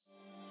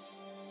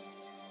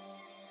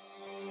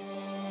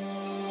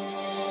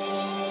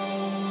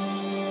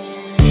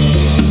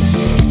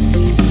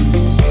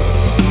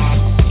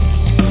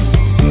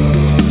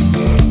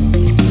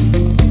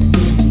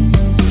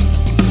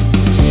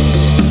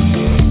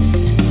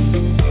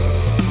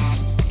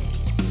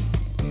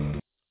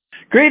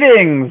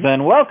Greetings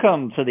and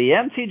welcome to the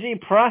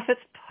MTG Profits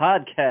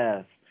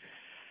Podcast,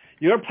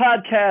 your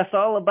podcast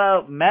all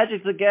about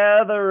Magic the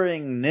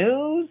Gathering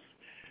news,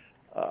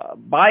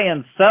 buy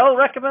and sell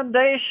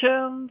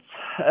recommendations,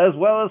 as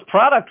well as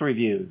product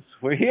reviews.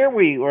 We're here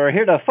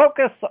to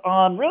focus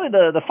on really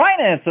the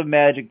finance of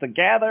Magic the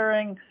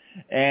Gathering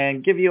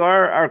and give you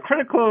our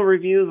critical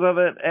reviews of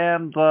it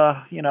and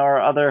our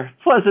other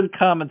pleasant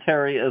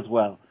commentary as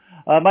well.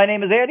 My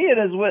name is Andy, and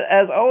as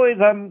always,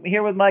 I'm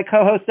here with my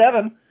co-host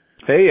Evan.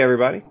 Hey,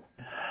 everybody.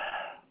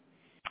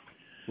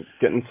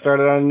 Getting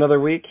started on another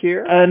week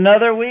here.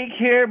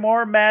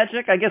 More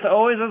Magic. I guess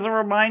always as a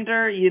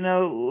reminder,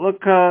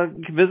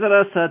 visit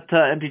us at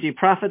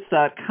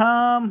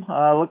mtgprofits.com.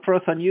 Look for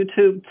us on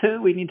YouTube,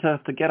 too. We need to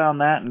get on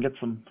that and get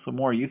some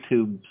more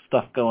YouTube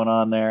stuff going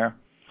on there.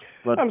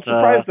 But, I'm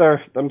surprised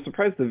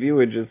the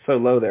viewage is so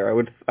low there. I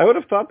would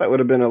have thought that would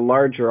have been a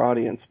larger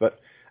audience, but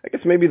I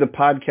guess maybe the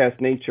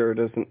podcast nature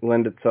doesn't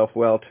lend itself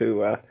well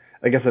to a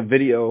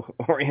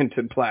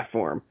video-oriented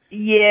platform.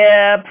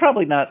 Yeah,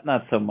 probably not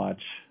so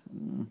much.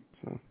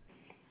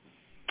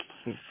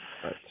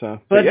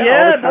 But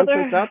yeah, all the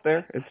content's out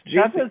there. It's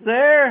juicy. Content's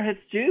there. It's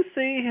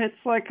juicy. It's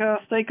like a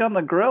steak on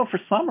the grill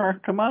for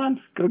summer. Come on,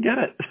 go get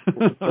it.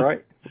 That's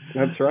right.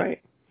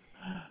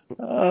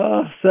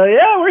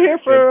 We're here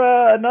for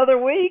another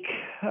week.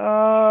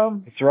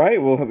 That's right.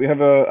 We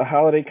have a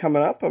holiday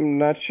coming up. I'm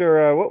not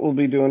sure what we'll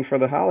be doing for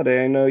the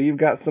holiday. I know you've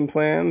got some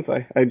plans.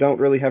 I don't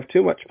really have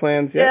too much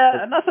plans yet.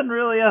 Yeah, nothing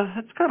really.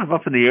 It's kind of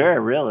up in the air,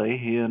 really.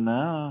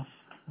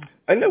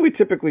 I know we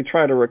typically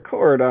try to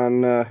record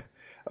on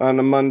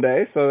a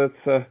Monday, so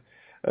that's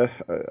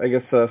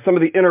some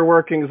of the inner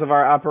workings of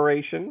our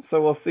operation.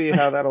 So we'll see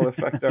how that'll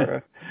affect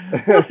our.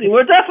 We'll see.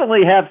 We'll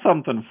definitely have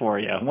something for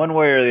you, one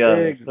way or the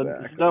other.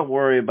 Exactly. So don't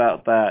worry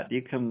about that.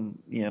 You can,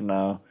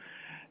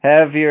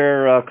 have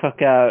your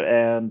cookout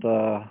and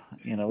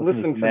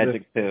listen to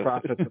Magic too.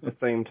 Profits at the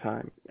same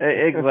time.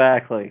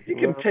 Exactly. You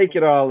can take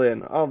it all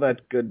in, all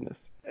that goodness.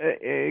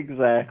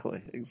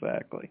 Exactly.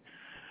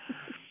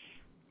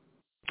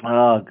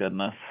 Oh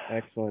goodness.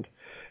 Excellent.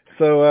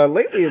 So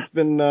lately it's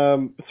been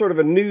sort of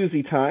a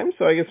newsy time,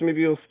 so I guess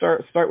maybe you'll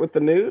start with the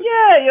news?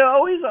 Yeah,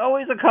 always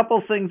a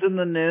couple things in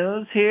the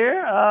news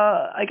here.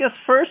 I guess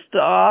first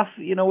off,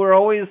 we're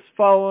always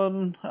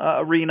following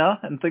Arena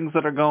and things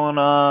that are going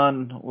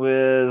on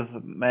with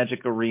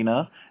Magic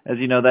Arena. As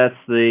you know, that's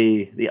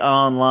the new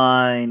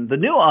online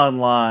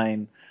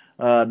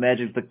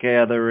Magic the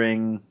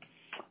Gathering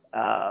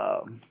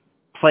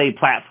play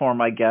platform,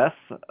 I guess,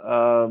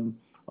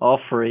 all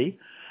free.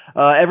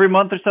 Every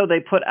month or so,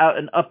 they put out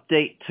an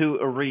update to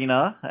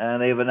Arena,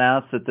 and they've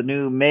announced that the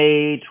new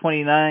May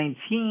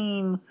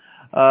 2019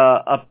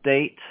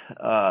 update,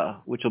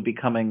 which will be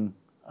coming,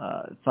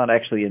 it's not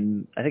actually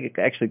I think it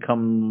actually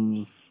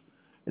comes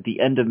at the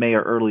end of May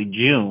or early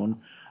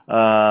June,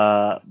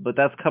 but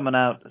that's coming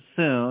out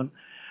soon.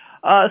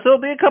 So there'll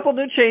be a couple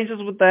new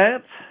changes with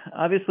that.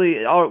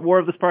 Obviously, War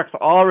of the Spark's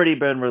already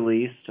been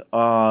released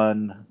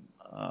on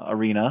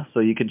Arena, so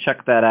you can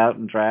check that out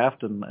and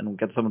draft and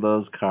get some of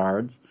those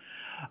cards.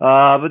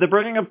 But they're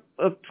bringing a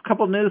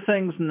couple new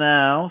things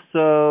now.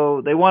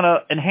 So they want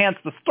to enhance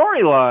the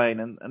storyline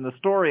and the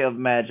story of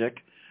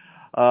Magic,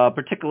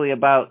 particularly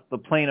about the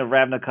Plane of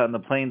Ravnica and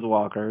the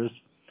Planeswalkers.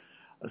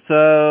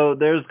 So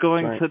there's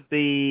going to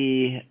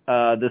be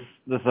this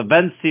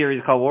event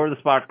series called War of the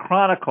Spark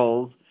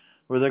Chronicles,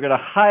 where they're going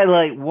to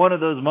highlight one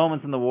of those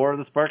moments in the War of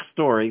the Spark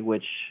story,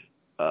 which,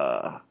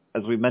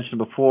 as we mentioned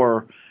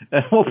before,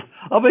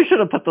 I'll make sure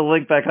to put the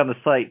link back on the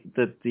site,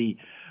 that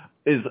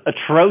is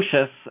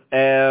atrocious,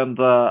 and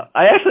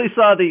I actually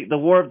saw the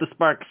War of the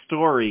Spark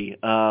story.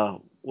 I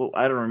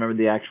don't remember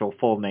the actual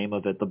full name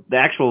of it. The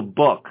actual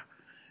book,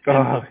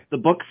 the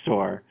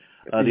bookstore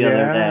the other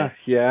day.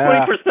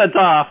 Yeah, 20%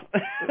 off.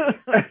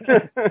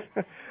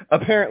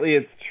 Apparently,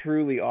 it's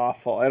truly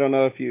awful. I don't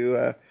know if you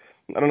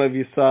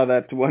saw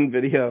that one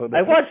video.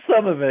 I watched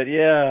some of it.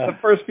 Yeah, the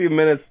first few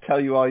minutes tell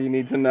you all you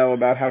need to know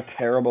about how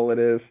terrible it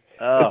is.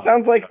 It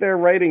sounds like their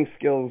writing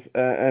skills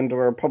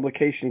and/or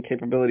publication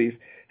capabilities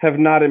have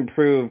not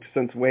improved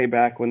since way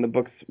back when the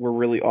books were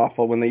really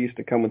awful, when they used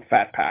to come with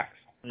fat packs.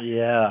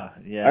 Yeah.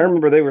 I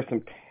remember they were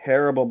some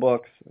terrible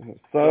books.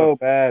 So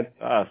bad.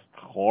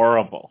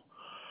 Horrible.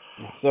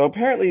 So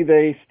apparently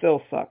they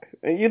still suck.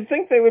 You'd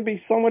think they would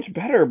be so much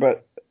better,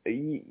 but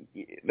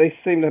they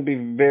seem to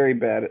be very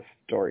bad at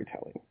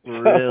storytelling.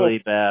 Really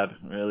bad.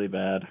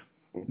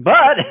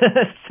 But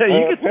so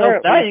you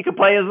can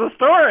play as a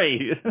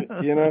story.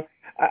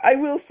 I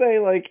will say,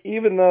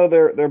 even though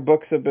their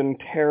books have been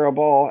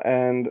terrible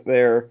and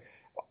they're,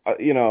 I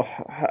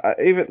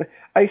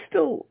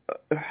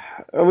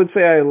would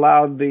say I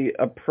allowed the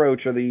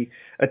approach, or the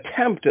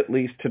attempt at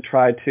least, to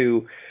try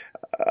to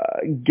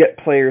get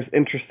players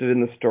interested in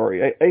the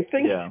story. I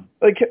think,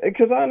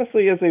 because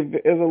honestly, as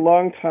a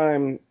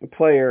longtime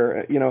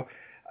player,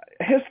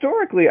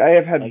 historically I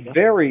have had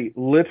very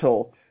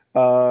little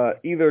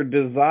either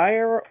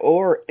desire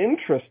or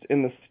interest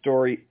in the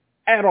story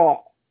at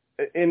all,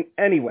 in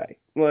any way.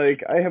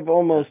 I have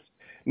almost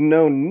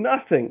know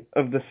nothing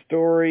of the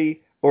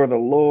story or the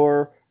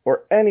lore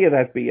or any of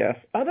that BS,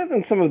 other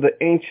than some of the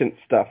ancient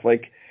stuff,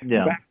 like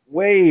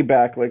way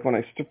back, like when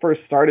I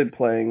first started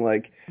playing,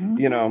 like,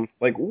 you know,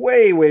 like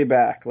way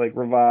back, like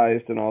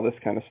Revised and all this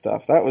kind of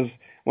stuff. That was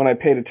when I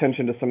paid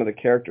attention to some of the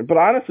characters. But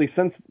honestly,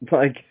 since,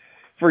 like,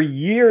 for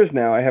years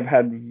now, I have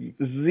had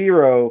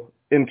zero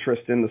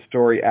interest in the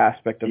story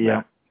aspect of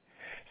that.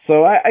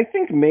 So I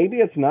think maybe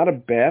it's not a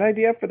bad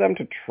idea for them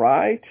to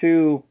try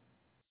to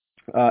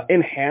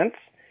enhance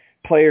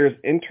players'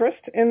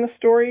 interest in the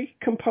story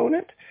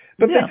component,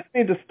 but they just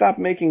need to stop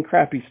making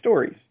crappy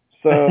stories.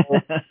 So,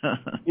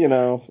 you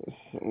know,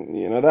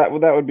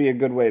 that would be a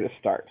good way to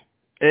start.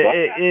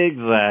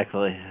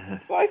 Exactly.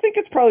 So I think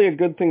it's probably a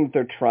good thing that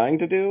they're trying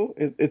to do.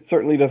 It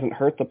certainly doesn't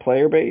hurt the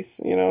player base,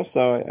 you know,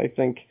 so I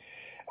think,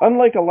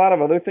 unlike a lot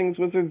of other things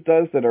Wizards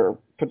does that are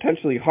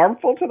potentially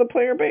harmful to the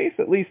player base,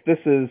 at least this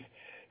is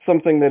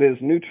something that is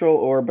neutral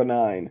or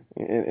benign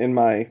in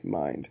my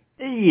mind.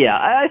 Yeah,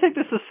 I think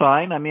this is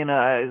fine. I mean,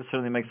 it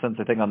certainly makes sense,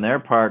 I think, on their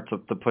part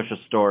to push a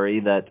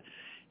story that,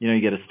 you know, you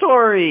get a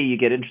story, you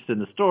get interested in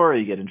the story,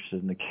 you get interested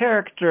in the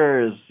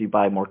characters, you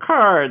buy more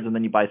cards, and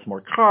then you buy some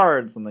more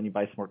cards, and then you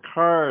buy some more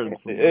cards.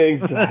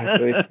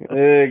 Exactly.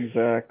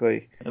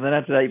 Exactly. And then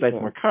after that, you buy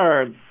some more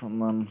cards,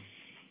 and then...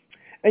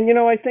 And, you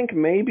know, I think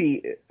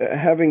maybe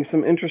having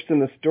some interest in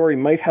the story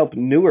might help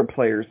newer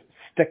players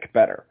stick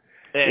better.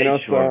 You know,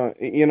 sure.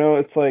 So, you know,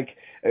 it's like,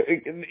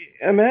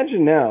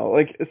 imagine now,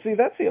 like, see,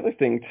 that's the other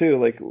thing, too.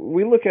 Like,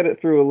 we look at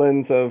it through a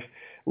lens of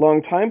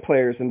long-time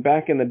players, and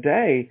back in the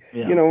day,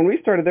 you know, when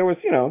we started, there was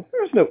no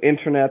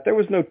internet, there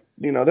was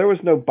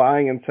no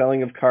buying and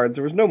selling of cards,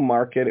 there was no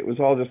market, it was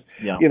all just,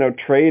 you know,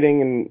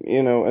 trading, and,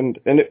 you know,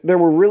 there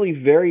were really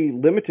very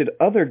limited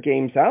other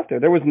games out there.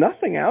 There was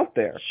nothing out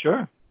there.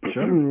 Sure.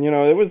 You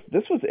know,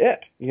 this was it,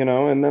 you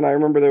know, and then I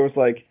remember there was,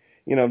 like,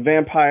 you know,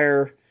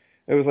 Vampire...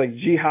 It was like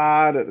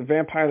Jihad,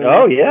 Vampire.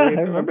 Oh, yeah, I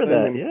remember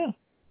that, yeah.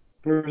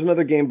 There was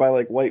another game by,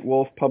 like, White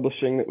Wolf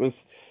Publishing that was,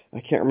 I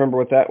can't remember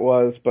what that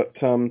was, but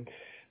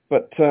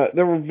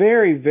there were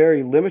very,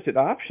 very limited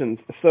options.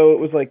 So it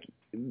was like,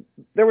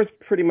 there was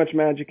pretty much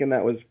Magic, and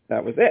that was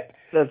it.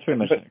 That's pretty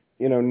much it.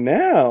 You know,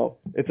 now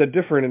it's a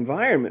different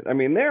environment. I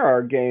mean, there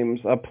are games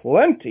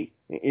aplenty,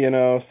 you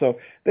know, so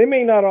they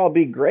may not all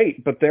be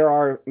great, but there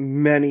are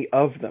many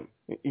of them,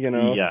 you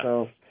know. Yeah,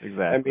 so,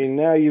 exactly. I mean,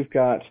 now you've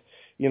got...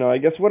 You know, I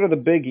guess what are the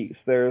biggies?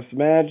 There's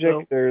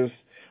Magic, there's...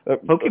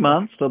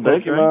 Pokemon, still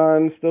big,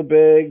 Pokemon, right? still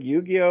big.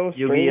 Yu-Gi-Oh!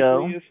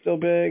 Strangely is still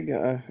big.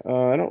 I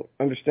don't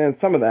understand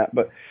some of that,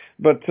 but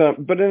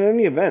in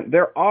any event,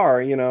 there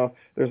are, you know,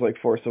 there's like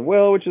Force of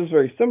Will, which is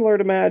very similar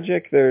to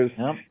Magic. There's,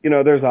 you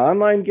know, there's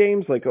online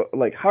games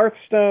like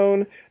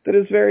Hearthstone that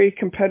is very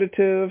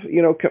competitive,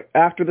 you know,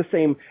 after the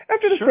same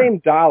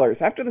dollars,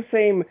 after the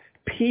same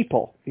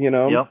people, you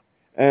know.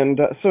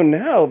 And so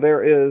now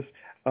there is...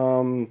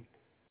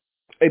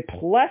 a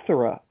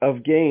plethora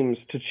of games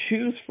to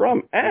choose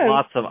from, and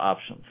lots of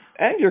options.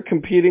 And you're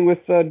competing with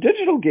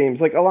digital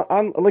games, like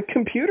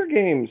computer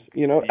games,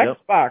 you know,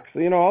 Xbox,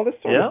 you know, all this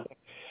sort of stuff.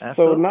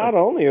 Absolutely. So not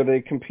only are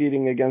they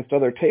competing against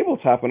other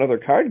tabletop and other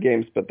card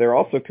games, but they're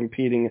also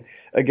competing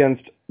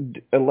against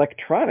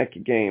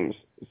electronic games.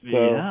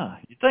 So, yeah,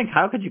 you think,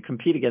 how could you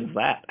compete against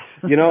that?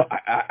 You know,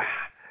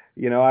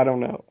 I don't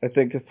know. I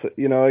think it's,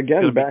 you know,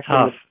 again,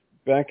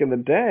 back in the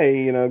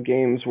day, you know,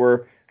 games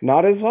were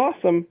not as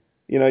awesome.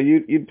 You know,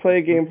 you'd play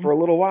a game for a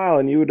little while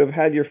and you would have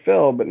had your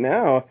fill, but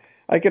now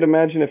I could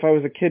imagine if I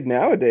was a kid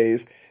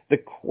nowadays, the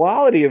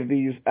quality of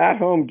these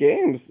at-home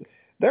games,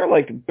 they're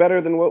like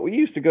better than what we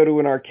used to go to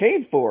an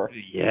arcade for.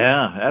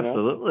 Yeah,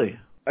 absolutely. You know?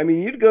 I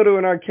mean, you'd go to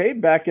an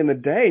arcade back in the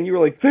day and you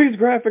were like, these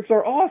graphics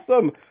are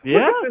awesome.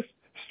 Yeah. Look at this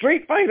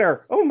Street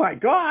Fighter. Oh my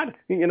God.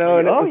 You know,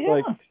 and it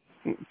was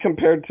like,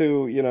 compared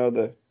to, you know,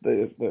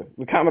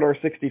 the Commodore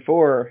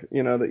 64,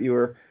 you know, that you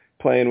were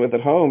playing with at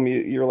home,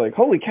 you're like,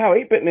 holy cow,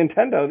 8-bit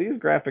Nintendo, these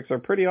graphics are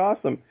pretty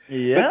awesome.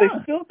 Yeah. But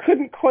they still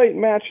couldn't quite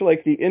match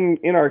like the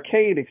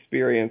in-arcade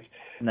experience.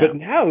 No. But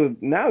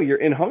now your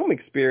in-home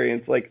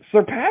experience like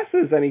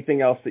surpasses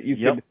anything else that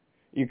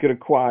you could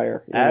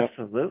acquire.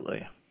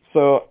 Absolutely. Know?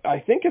 So I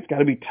think it's got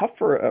to be tough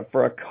for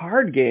a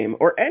card game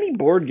or any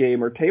board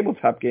game or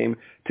tabletop game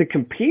to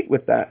compete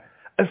with that,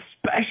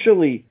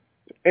 especially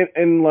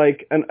in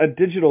like a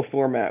digital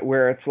format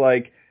where it's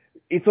like,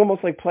 it's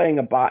almost like playing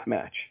a bot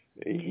match.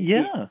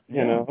 Yeah,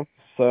 you know,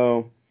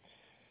 so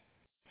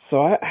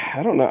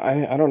I don't know.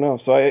 I don't know.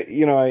 So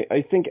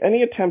I think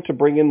any attempt to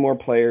bring in more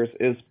players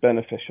is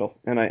beneficial,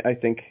 and I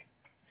think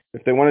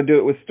if they want to do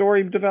it with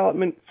story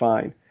development,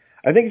 fine.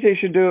 I think they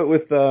should do it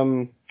with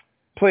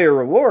player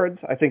rewards.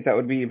 I think that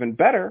would be even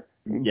better.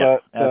 Yeah,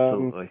 but,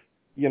 absolutely.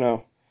 You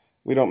know,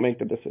 we don't make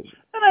the decision.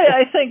 And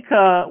I think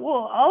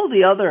all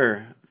the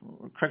other,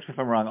 correct me if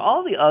I'm wrong,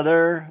 all the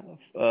other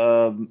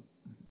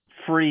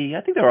free.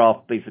 I think they were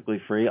all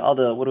basically free. All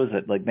the, what was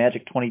it, like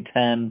Magic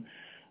 2010,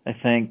 I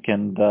think,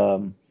 and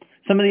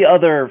some of the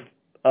other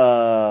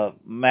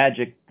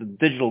Magic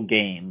digital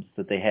games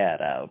that they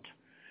had out.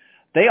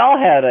 They all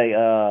had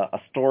a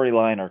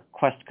storyline or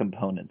quest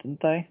component,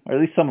 didn't they? Or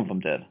at least some of them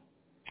did.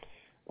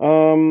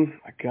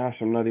 Gosh,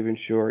 I'm not even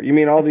sure. You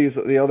mean all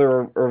the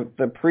other or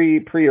the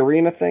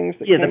pre-arena things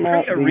that came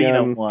out? Yeah, the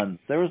pre-arena ones.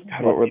 There was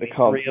what were they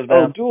called? 3 of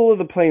them. Duel of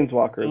the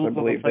Planeswalkers, I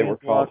believe they were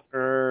called.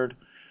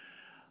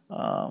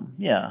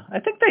 Yeah, I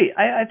think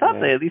I thought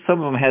they at least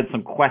some of them had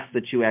some quests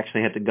that you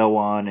actually had to go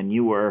on, and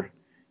you were,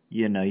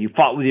 you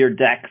fought with your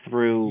deck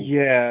through.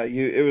 Yeah,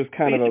 it was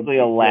kind basically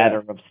a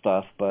ladder of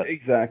stuff, but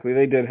exactly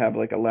they did have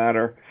like a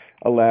ladder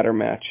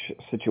match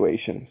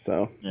situation.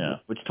 So yeah,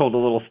 which told a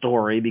little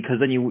story because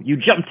then you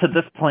jumped to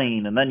this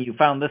plane and then you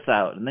found this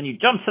out and then you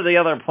jumped to the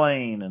other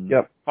plane and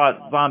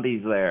fought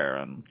zombies there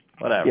and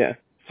whatever. Yeah.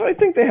 So I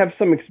think they have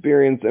some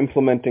experience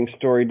implementing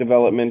story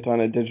development on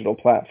a digital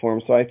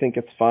platform, so I think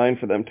it's fine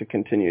for them to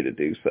continue to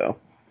do so.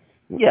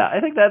 Yeah, I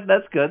think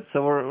that's good.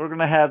 So we're going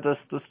to have the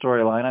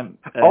storyline.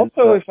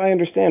 Also, if I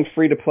understand,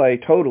 free to play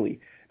totally.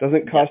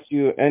 Doesn't cost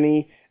you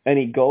any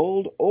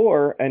gold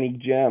or any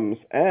gems,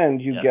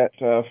 and you get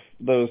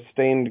those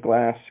stained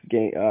glass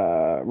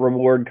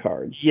reward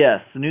cards.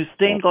 Yes, the new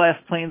stained glass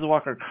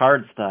Planeswalker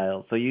card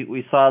style. So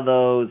we saw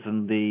those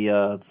in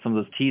the some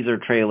of those teaser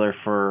trailer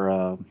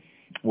for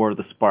War of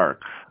the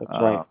Spark. That's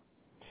right.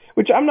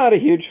 Which I'm not a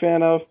huge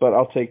fan of, but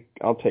I'll take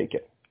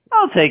it.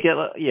 I'll take it.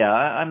 Yeah,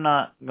 I'm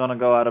not gonna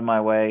go out of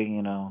my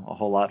way, a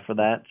whole lot for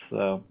that.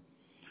 So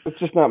it's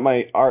just not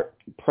my art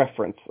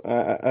preference.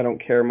 I don't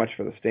care much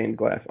for the stained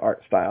glass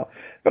art style,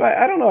 but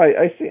I don't know.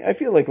 I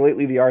feel like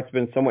lately the art's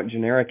been somewhat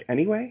generic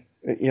anyway.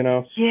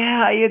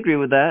 Yeah, I agree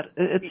with that.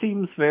 It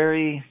seems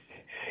very.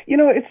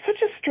 It's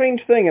such a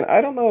strange thing, and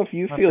I don't know if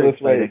you feel this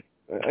way.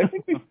 I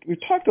think we've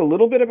talked a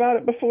little bit about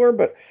it before,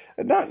 but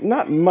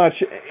not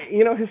much.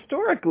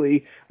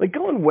 Historically, like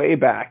going way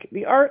back,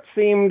 the art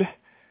seemed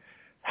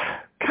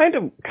kind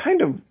of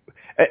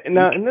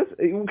now, and this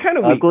kind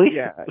of ugly.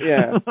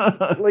 Yeah.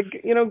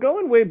 Like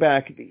going way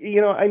back,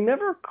 I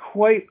never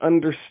quite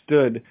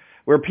understood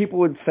where people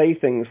would say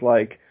things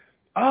like,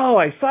 "Oh,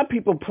 I saw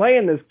people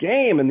playing this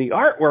game, and the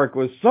artwork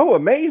was so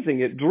amazing.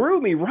 It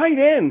drew me right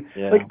in."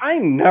 Yeah. Like I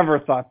never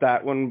thought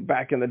that when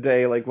back in the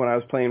day, like when I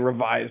was playing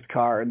revised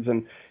cards,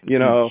 and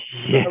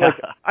like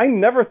I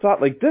never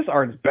thought like this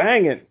art's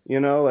banging.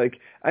 Like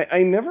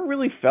I never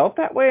really felt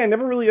that way. I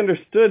never really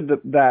understood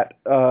that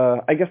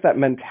I guess that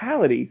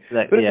mentality.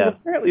 But it was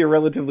apparently a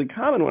relatively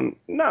common one.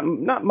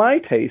 Not my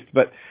taste,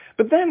 but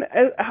then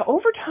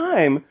over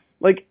time,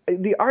 like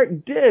the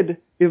art did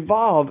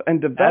evolve and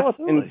develop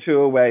into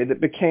a way that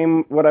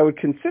became what I would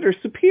consider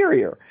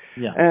superior.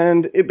 Yeah.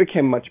 And it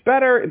became much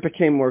better. It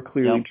became more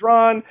clearly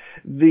drawn.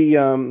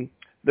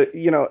 But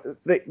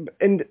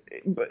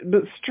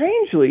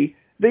strangely,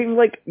 they've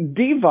like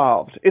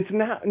devolved. It's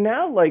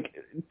now like,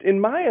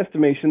 in my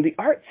estimation, the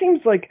art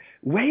seems like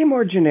way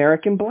more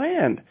generic and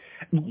bland,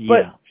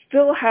 but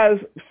still has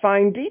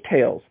fine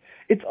details.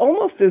 It's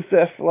almost as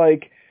if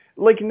like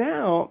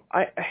now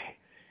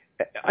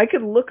I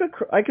could look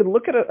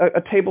at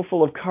a table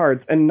full of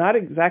cards and not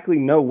exactly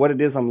know what it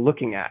is I'm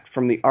looking at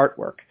from the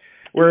artwork.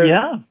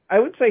 Whereas I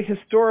would say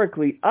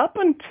historically, up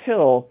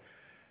until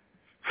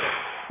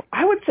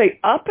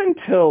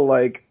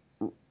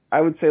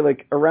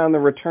around the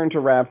Return to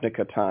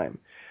Ravnica time,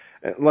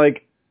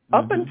 like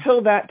up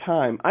until that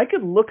time, I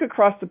could look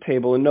across the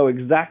table and know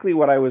exactly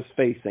what I was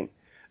facing,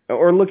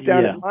 or look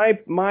down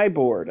at my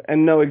board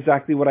and know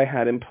exactly what I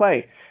had in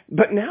play.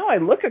 But now I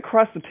look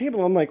across the table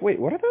and I'm like, wait,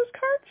 what are those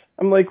cards?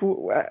 I'm like,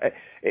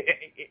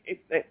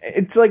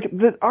 it's like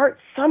the art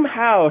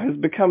somehow has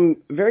become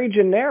very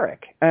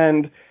generic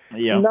and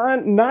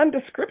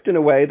nondescript in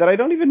a way that I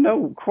don't even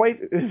know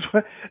quite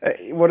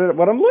what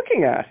I'm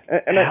looking at.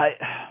 And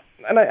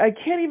I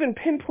can't even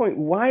pinpoint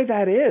why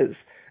that is.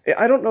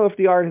 I don't know if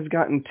the art has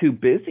gotten too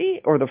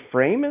busy or the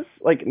frame is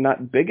like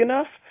not big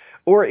enough,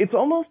 or it's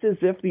almost as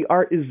if the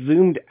art is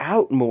zoomed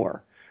out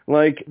more.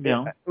 Like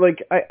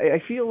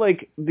I feel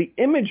like the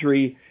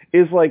imagery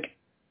is like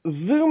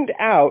zoomed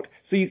out,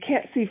 so you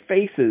can't see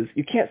faces,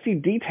 you can't see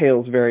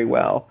details very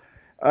well,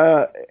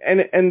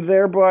 and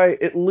thereby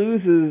it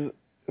loses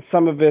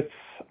some of its,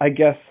 I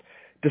guess,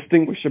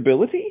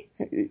 distinguishability.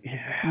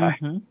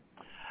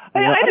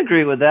 I'd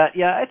agree with that.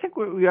 Yeah, I think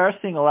we are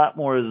seeing a lot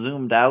more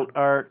zoomed out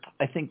art.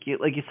 I think,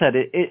 like you said,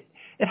 it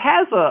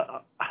has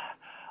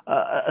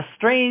a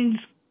strange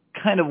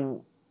kind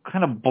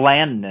of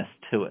blandness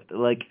to it.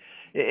 Like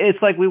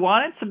it's like we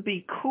want it to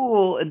be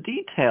cool and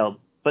detailed,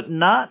 but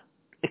not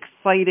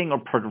exciting or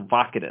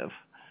provocative.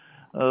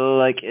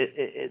 Like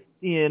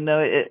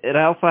it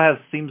also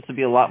seems to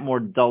be a lot more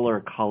duller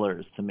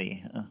colors to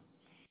me.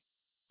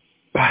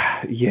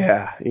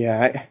 Yeah.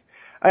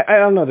 I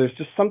don't know. There's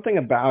just something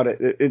about it.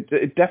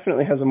 It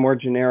definitely has a more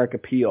generic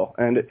appeal,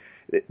 and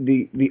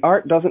the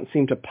art doesn't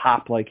seem to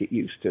pop like it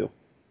used to.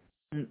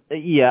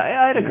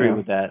 Yeah, I'd agree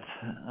with that.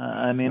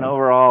 I mean,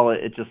 overall,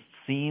 it just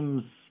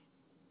seems.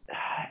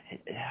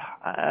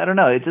 I don't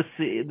know. It just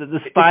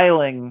the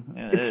styling.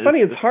 It's funny.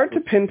 It's hard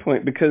to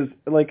pinpoint because,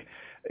 like,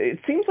 it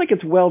seems like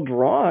it's well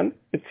drawn.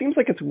 It seems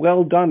like it's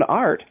well done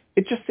art.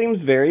 It just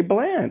seems very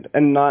bland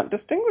and not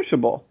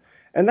distinguishable.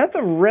 And that's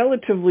a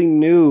relatively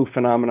new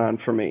phenomenon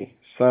for me.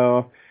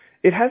 So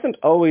it hasn't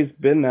always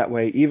been that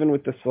way. Even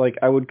with this, like,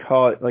 I would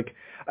call it like,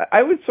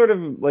 I would sort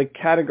of like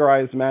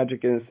categorize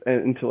Magic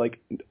into like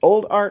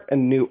old art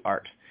and new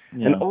art.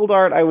 Yeah. And old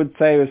art, I would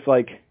say, is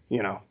like,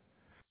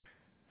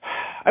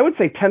 I would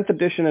say 10th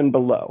edition and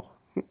below,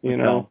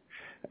 know,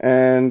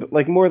 and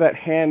like more that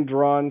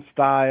hand-drawn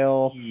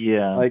style.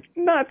 Yeah. Like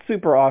not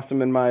super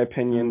awesome in my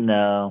opinion.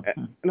 No.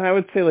 And I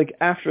would say like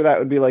after that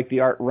would be like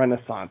the art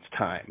renaissance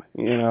time,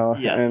 Yeah.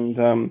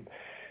 And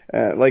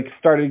like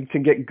started to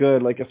get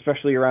good, like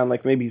especially around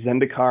like maybe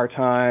Zendikar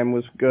time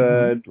was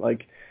good,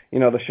 like,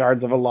 the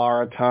Shards of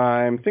Alara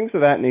time, things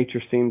of that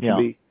nature seem to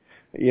be,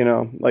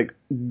 like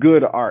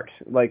good art,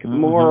 like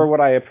more what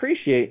I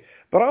appreciate,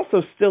 but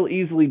also still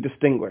easily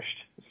distinguished.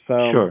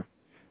 So, sure.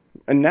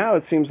 And now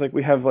it seems like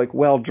we have like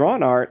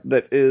well-drawn art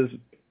that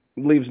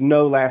leaves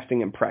no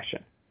lasting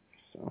impression.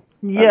 So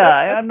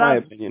yeah, that's my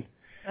opinion.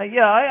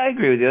 Yeah, I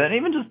agree with you. And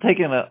even just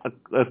taking a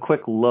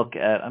quick look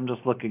at, I'm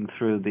just looking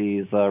through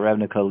these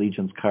Ravnica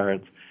Legions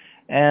cards,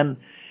 and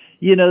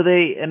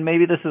and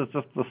maybe this is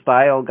just the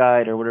style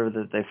guide or whatever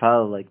that they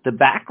follow. Like the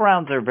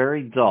backgrounds are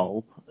very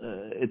dull.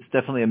 It's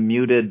definitely a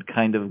muted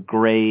kind of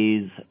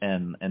grays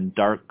and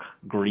dark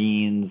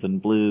greens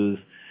and blues.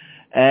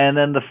 And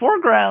then the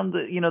foreground,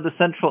 the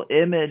central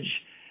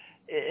image,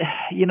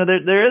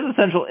 there is a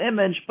central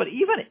image, but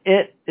even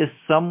it is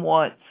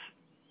somewhat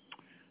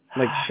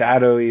like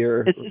shadowy,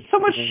 or it's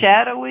somewhat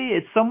shadowy.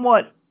 It's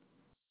somewhat,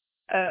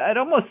 I'd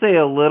almost say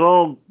a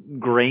little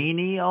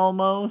grainy,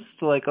 almost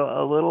like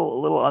a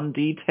little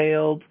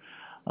undetailed.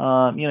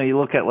 You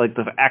look at like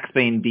the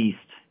Axebane Beast.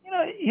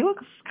 He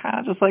looks kind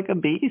of just like a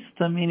beast.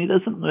 I mean, he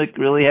doesn't like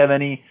really have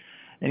any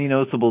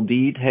noticeable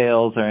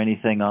details or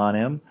anything on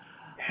him.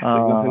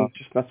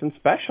 Nothing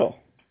special.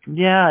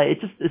 Yeah,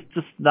 it's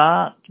just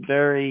not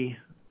very,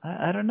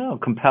 I don't know,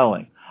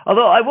 compelling.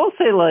 Although I will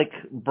say, like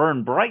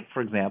Burn Bright,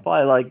 for example,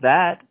 I like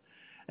that,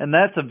 and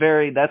that's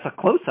a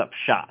close-up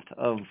shot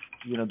of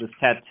this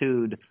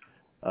tattooed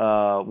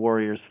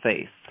warrior's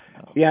face.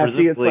 Yeah,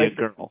 presumably it's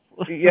like a girl.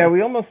 Yeah,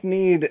 we almost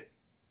need.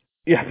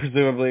 Yeah,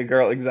 presumably a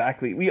girl.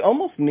 Exactly. We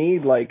almost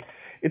need like.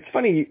 It's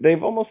funny.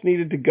 They've almost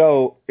needed to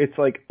go. It's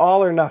like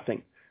all or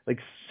nothing. Like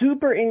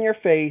super in your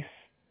face,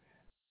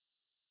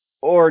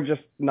 or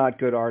just not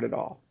good art at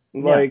all.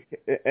 Yeah. Like,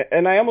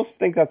 and I almost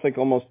think that's like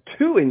almost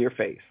too in your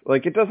face.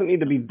 Like it doesn't need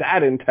to be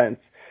that intense.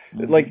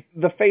 Like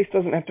the face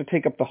doesn't have to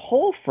take up the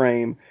whole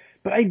frame,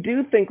 but I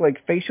do think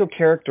like facial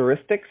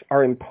characteristics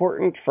are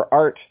important for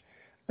art,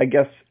 I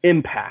guess,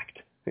 impact,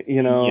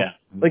 Yeah.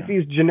 Like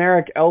these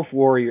generic elf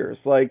warriors,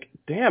 like,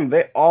 damn,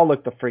 they all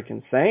look the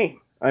freaking same.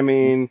 I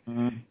mean,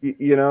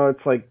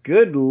 it's like,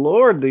 good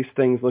Lord, these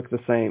things look the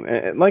same.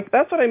 And like,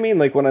 that's what I mean.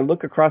 Like when I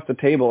look across the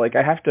table, like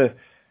I have to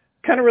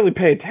kind of really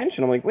pay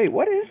attention. I'm like, wait,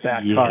 what is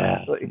that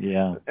card? Like,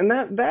 yeah. And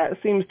that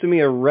seems to me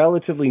a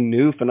relatively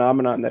new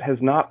phenomenon that has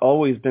not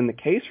always been the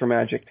case for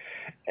Magic,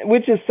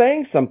 which is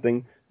saying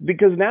something,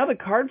 because now the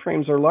card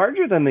frames are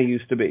larger than they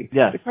used to be.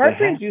 Yes, the card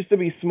frames used to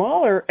be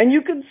smaller, and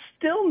you could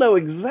still know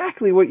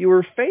exactly what you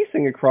were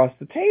facing across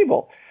the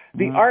table.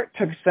 The art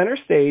took center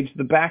stage.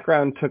 The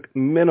background took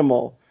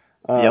minimal,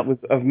 was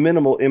of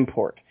minimal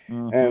import.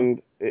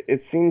 And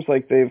it seems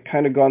like they've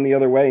kind of gone the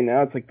other way.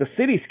 Now it's like the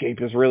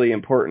cityscape is really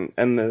important,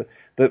 and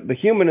the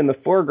human in the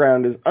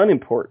foreground is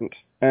unimportant.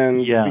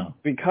 And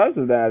because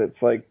of that,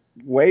 it's like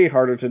way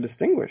harder to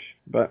distinguish.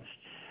 But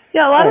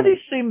yeah, a lot of these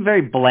seem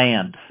very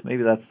bland.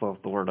 Maybe that's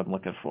the word I'm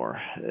looking for.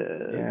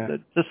 They're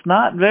just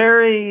not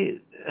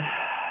very,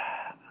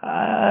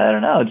 I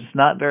don't know, just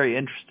not very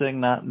interesting,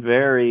 not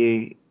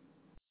very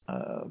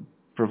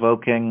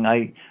provoking. I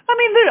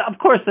mean, of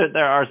course,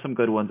 there are some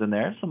good ones in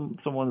there. Some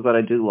ones that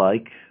I do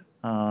like.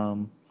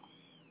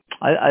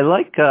 I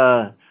like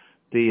the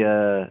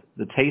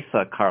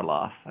Teysa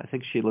Karloff. I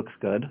think she looks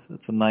good.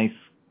 It's a nice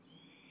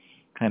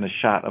kind of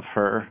shot of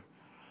her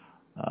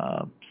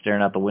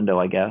staring out the window,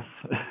 I guess.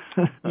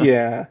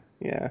 Yeah.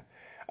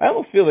 I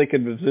almost feel they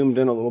could have zoomed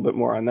in a little bit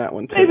more on that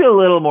one too. Maybe a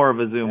little more of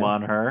a zoom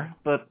on her,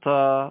 but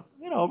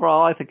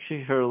overall, I think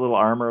her little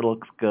armor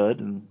looks good,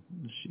 and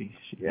she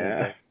has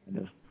that kind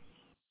of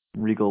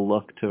regal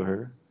look to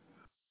her.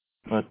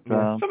 But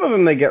some of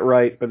them they get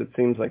right, but it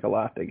seems like a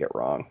lot they get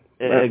wrong.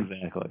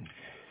 Exactly.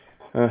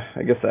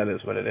 I guess that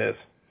is what it is.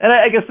 And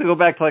I guess to go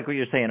back to like what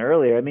you were saying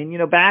earlier, I mean,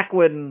 back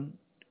when,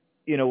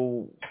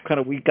 kind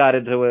of we got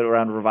into it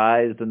around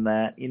Revised and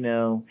that,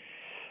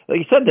 like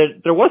you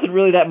said, there wasn't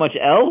really that much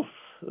else.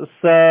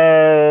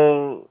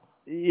 So,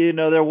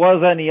 there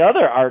was any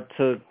other art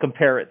to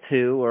compare it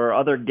to or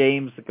other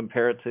games to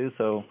compare it to.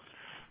 So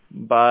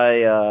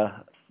by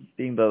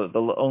being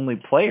the only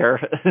player.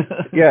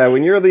 Yeah,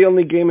 when you're the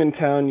only game in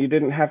town, you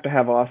didn't have to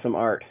have awesome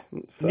art.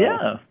 So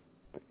yeah.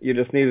 You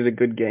just needed a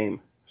good game.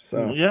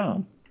 So yeah.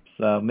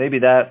 So maybe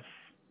that's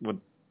what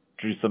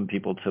drew some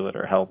people to it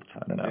or helped. I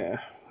don't know. Yeah,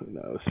 who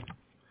knows.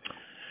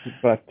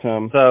 But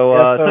so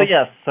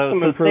some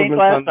stained improvements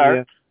glass on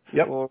art.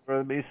 Yep.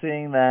 We'll be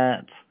seeing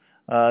that.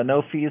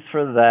 No fees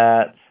for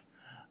that.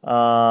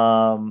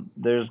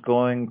 There's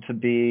going to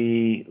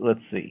be,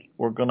 let's see,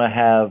 we're going to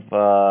have,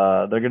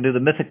 they're going to do the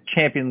Mythic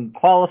Champion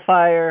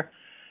qualifier.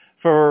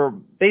 For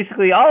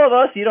basically all of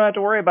us, you don't have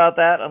to worry about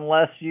that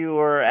unless you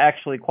are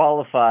actually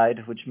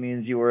qualified, which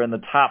means you were in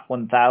the top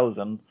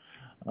 1,000.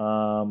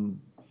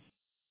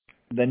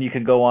 Then you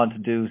can go on to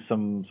do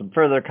some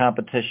further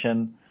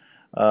competition.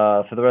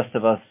 For the rest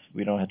of us,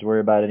 we don't have to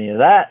worry about any of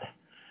that.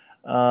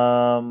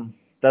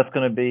 That's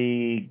going to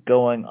be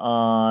going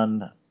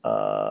on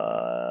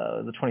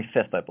the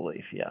 25th, I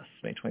believe. Yes,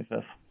 May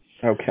 25th.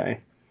 Okay.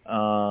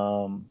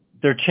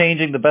 They're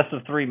changing the best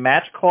of 3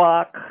 match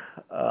clock.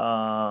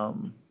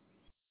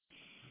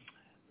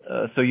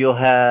 So you'll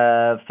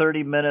have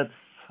 30 minutes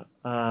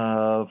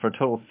for a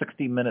total of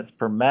 60 minutes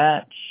per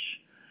match.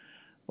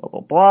 Blah,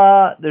 blah,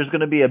 blah. There's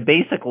going to be a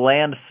basic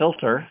land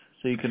filter,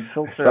 so you can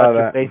filter out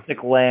your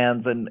basic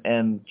lands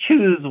and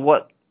choose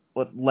what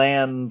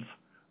lands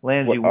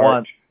you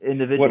want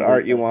individually. What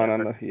art you want on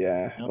the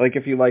Like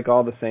if you like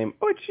all the same,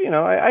 which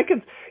I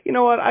could,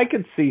 I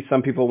could see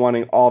some people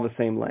wanting all the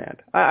same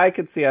land. I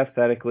could see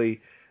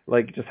aesthetically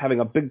like just having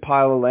a big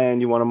pile of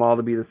land. You want them all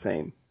to be the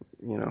same.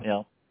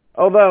 Yeah.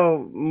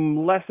 Although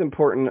less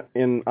important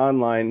in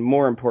online,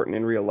 more important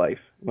in real life.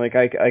 Like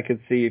I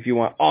could see if you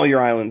want all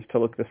your islands to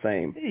look the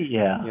same.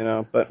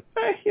 Yeah. But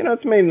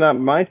it's maybe not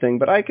my thing,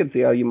 but I could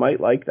see how you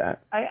might like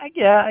that. I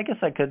guess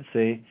I could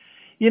see.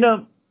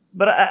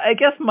 But I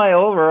guess my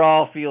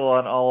overall feel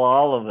on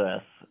all of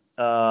this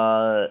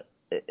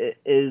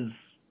is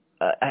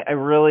I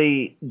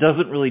really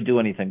doesn't really do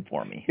anything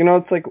for me.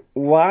 It's like,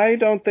 why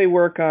don't they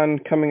work on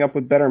coming up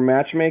with better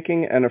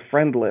matchmaking and a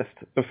friend list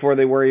before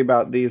they worry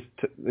about these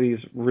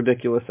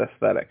ridiculous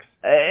aesthetics?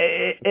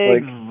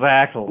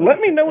 Exactly. Let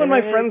me know when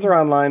my friends are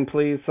online,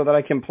 please, so that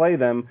I can play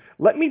them.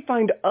 Let me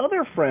find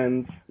other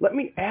friends. Let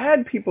me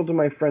add people to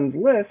my friends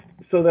list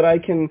so that I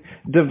can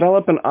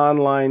develop an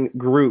online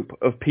group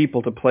of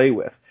people to play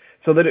with,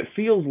 so that it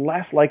feels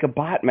less like a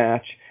bot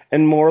match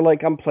and more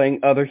like I'm playing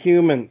other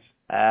humans.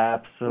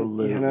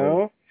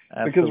 Absolutely.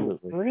 Because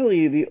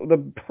really the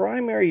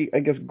primary, I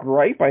guess,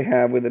 gripe I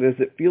have with it is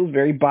it feels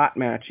very bot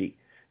matchy.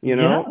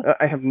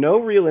 I have no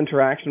real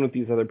interaction with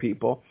these other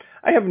people.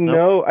 I have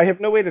no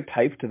way to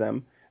type to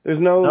them. There's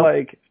no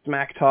like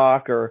smack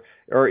talk or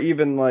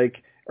even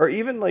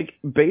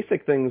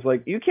basic things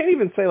like you can't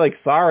even say like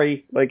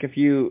sorry, if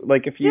you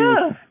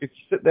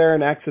sit there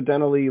and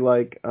accidentally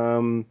let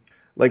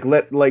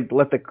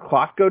the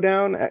clock go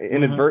down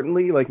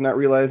inadvertently, like not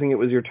realizing it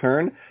was your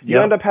turn. You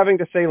end up having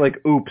to say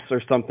like oops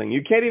or something.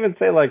 You can't even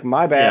say like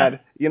my bad.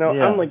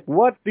 I'm like,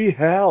 what the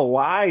hell?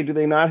 Why do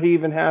they not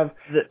even have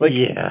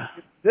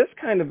this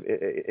kind of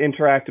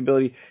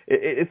interactability?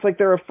 It's like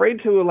they're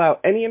afraid to allow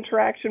any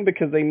interaction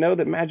because they know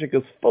that Magic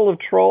is full of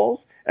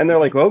trolls, and they're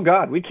like, oh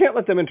God, we can't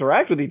let them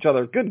interact with each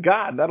other. Good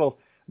God, that'll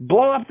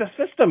blow up the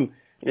system.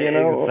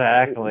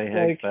 Exactly.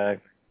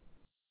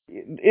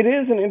 It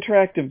is an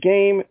interactive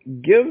game.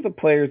 Give the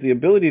players the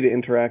ability to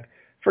interact.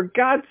 For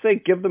God's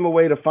sake, give them a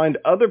way to find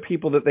other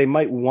people that they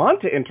might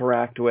want to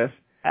interact with.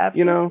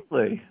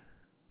 Absolutely.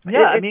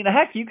 Yeah,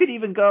 heck, you could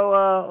even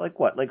go like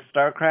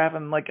StarCraft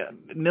and like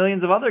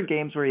millions of other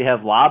games where you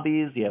have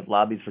lobbies. You have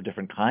lobbies for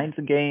different kinds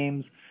of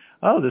games.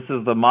 Oh, this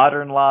is the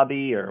modern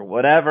lobby or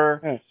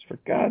whatever. Yes, for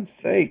God's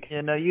sake.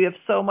 You have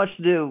so much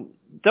to do.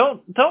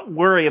 Don't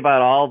worry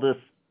about all this,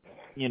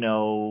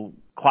 match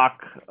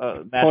clock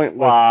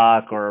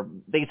or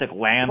basic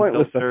land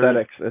pointless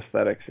filters.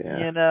 Aesthetics,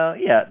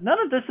 yeah. None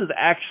of this is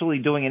actually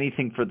doing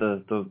anything for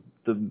the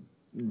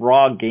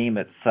raw game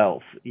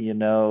itself.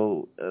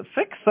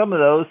 Fix some of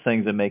those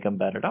things and make them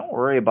better. Don't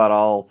worry about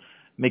all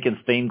making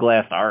stained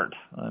glass art.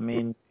 I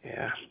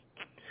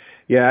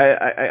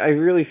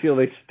really feel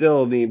they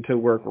still need to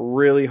work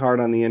really hard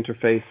on the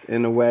interface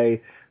in a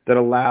way that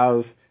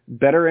allows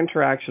better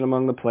interaction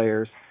among the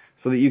players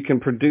so that you can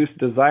produce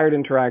desired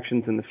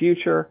interactions in the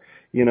future.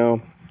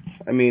 It's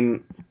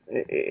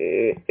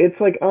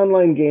like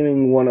online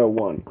gaming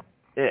 101.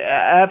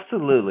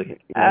 Absolutely.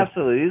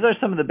 Absolutely. These are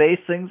some of the base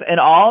things, and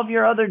all of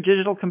your other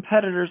digital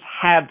competitors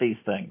have these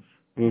things.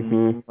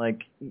 Mm-hmm.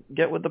 Like,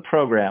 get with the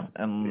program.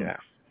 And,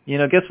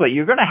 guess what?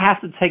 You're going to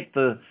have to take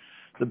the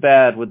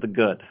bad with the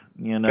good.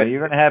 You're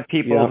going to have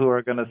people who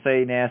are going to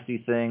say nasty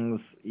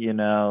things.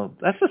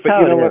 That's just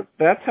how it is.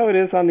 That's how it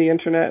is on the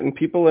internet, and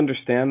people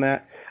understand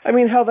that.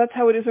 Hell, that's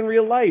how it is in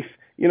real life.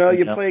 You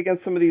play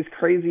against some of these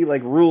crazy,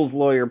 like, rules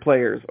lawyer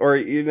players, or,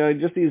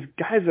 just these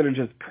guys that are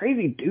just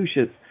crazy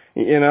douches.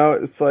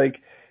 It's like,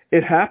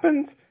 it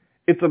happens.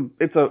 It's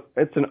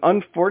an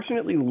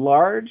unfortunately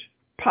large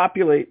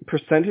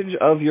percentage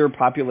of your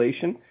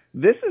population.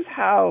 This is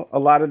how a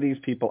lot of these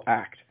people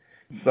act.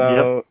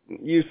 So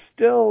you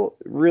still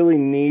really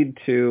need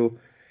to,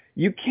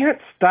 you can't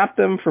stop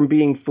them from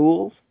being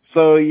fools.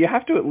 So you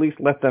have to at least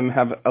let them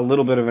have a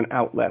little bit of an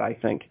outlet, I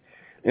think,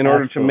 in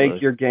order to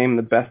make your game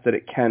the best that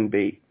it can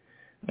be.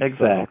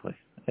 Exactly.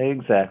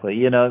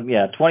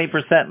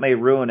 20% may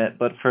ruin it,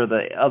 but for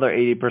the other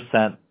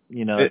 80%,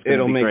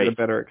 it'll make great. it a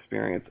better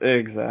experience.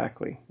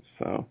 Exactly.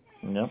 So,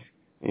 Yep.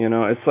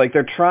 It's like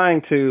they're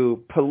trying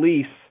to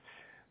police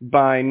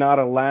by not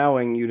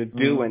allowing you to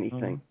do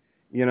anything.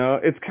 You know,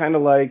 it's kind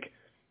of like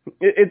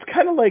it's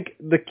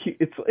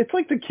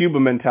like the Cuba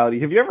mentality.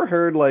 Have you ever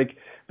heard like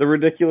the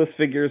ridiculous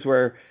figures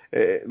where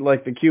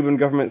like the Cuban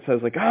government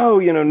says like, oh,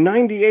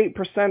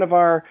 98% of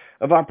our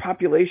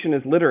population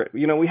is literate.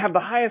 We have the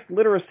highest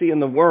literacy in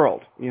the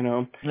world.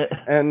 And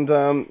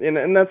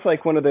that's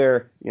like one of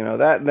their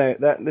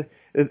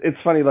it's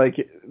funny, like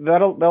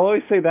they'll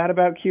always say that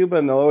about Cuba,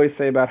 and they'll always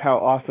say about how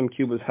awesome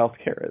Cuba's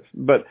healthcare is.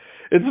 But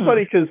it's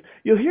funny because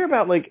you'll hear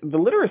about like the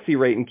literacy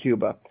rate in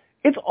Cuba.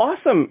 It's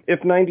awesome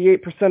if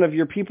 98% of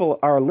your people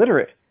are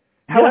illiterate.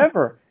 Yeah.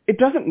 However, it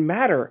doesn't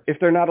matter if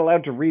they're not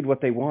allowed to read what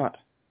they want.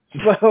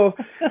 So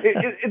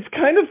it's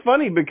kind of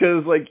funny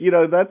because like,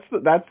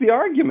 that's the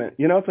argument.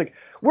 It's like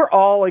we're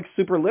all like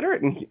super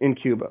literate in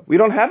Cuba. We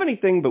don't have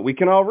anything, but we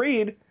can all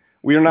read.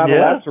 We are not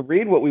allowed to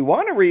read what we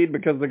want to read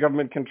because the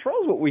government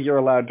controls what we are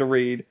allowed to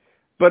read.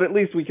 But at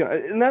least we can.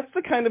 And that's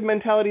the kind of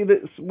mentality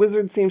that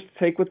Wizard seems to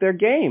take with their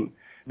game.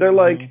 They're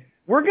like,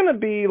 we're going to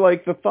be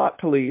like the thought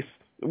police.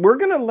 We're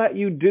going to let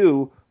you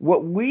do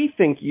what we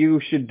think you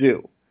should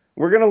do.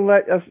 We're going to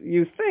let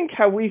you think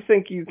how we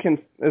think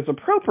is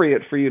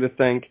appropriate for you to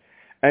think.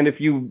 And if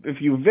you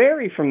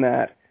vary from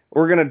that,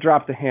 we're going to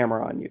drop the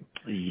hammer on you.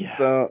 Yeah.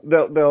 So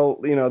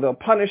they'll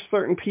punish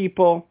certain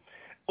people,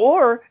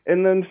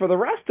 and then for the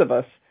rest of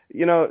us,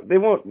 they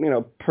won't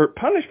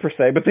punish per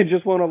se, but they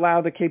just won't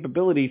allow the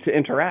capability to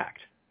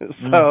interact.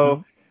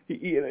 So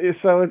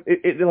so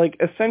it like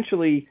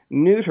essentially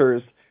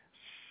neuters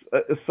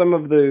some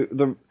of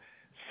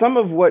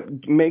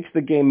what makes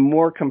the game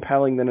more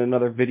compelling than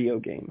another video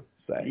game,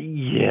 say.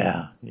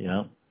 Yeah.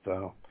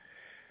 So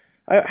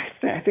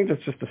I think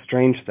that's just a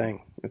strange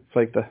thing. It's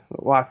like the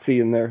WotC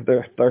and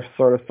their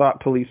sort of thought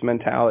police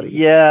mentality.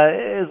 Yeah,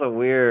 it is a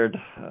weird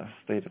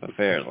state of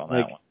affairs on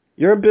that one.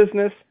 You're a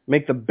business,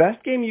 make the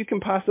best game you can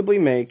possibly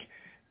make.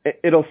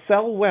 It'll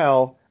sell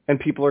well, and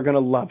people are going to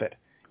love it.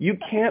 You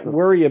can't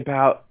worry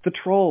about the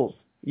trolls.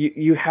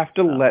 You have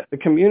to let the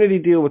community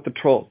deal with the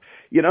trolls.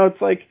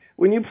 It's like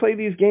when you play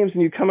these games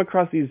and you come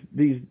across these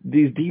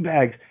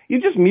D-bags,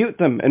 you just mute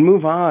them and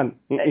move on,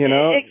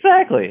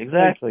 Exactly,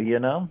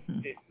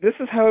 This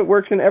is how it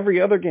works in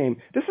every other game.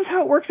 This is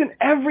how it works in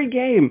every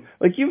game.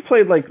 Like, you've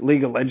played, like,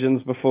 League of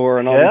Legends before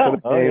and all these other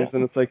games,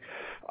 and it's like,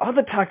 all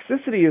the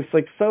toxicity is,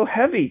 like, so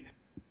heavy.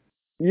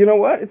 You know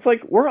what? It's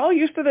like, we're all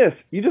used to this.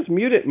 You just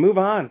mute it and move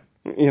on,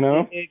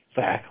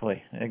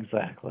 Exactly,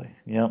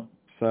 yep.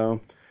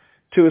 So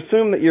to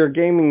assume that your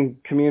gaming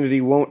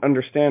community won't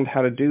understand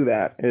how to do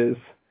that is,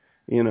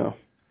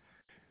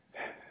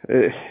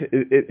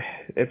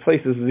 it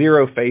places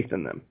zero faith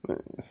in them.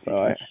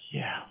 So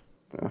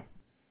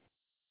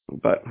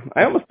but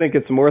I almost think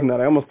it's more than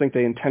that. I almost think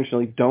they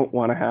intentionally don't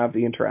want to have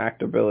the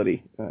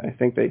interactability. I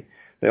think they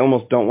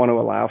almost don't want to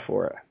allow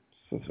for it.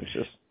 So it's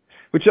just,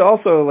 which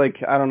also,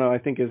 like, I don't know, I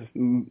think is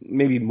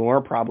maybe more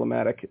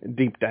problematic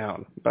deep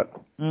down. But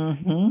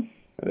it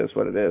is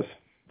what it is.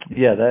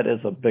 Yeah, that is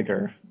a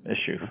bigger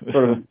issue.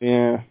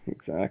 Yeah,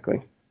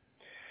 exactly.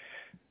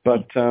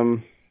 But,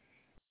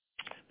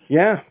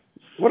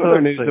 what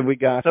other news have we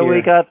got here? So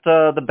we got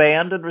the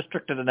banned and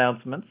restricted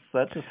announcements.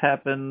 That just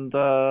happened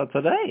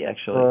today,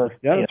 actually.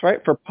 That's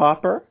right. For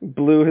Pauper,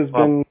 Blue has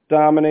been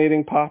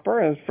dominating Pauper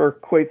as for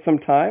quite some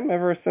time,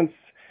 ever since,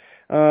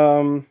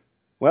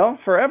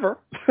 forever,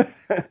 it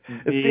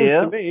seems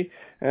to me.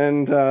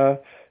 And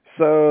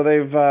so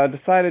they've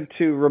decided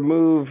to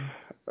remove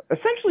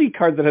essentially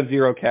cards that have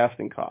zero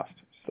casting cost.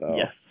 So,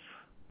 yes.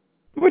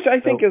 Which I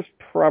think is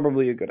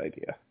probably a good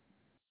idea.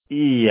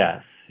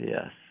 Yes.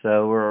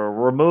 So we're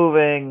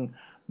removing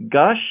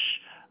Gush,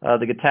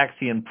 the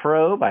Gitaxian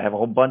Probe. I have a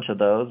whole bunch of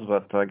those,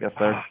 but I guess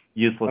they're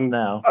useless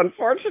now.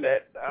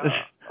 Unfortunate.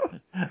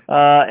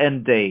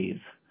 And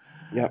Daze.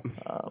 Yep.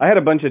 I had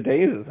a bunch of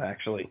Dazes,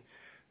 actually.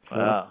 So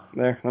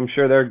I'm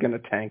sure they're going to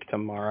tank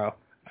tomorrow.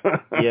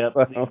 Yep,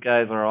 these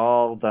guys are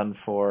all done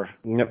for.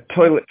 Yep,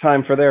 toilet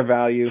time for their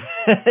value.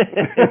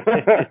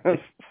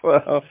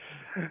 So,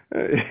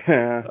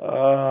 yeah.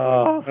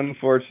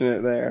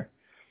 Unfortunate there.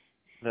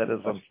 That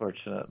is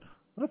unfortunate.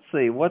 Let's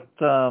see, what,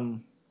 I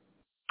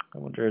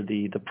wonder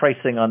the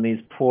pricing on these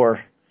poor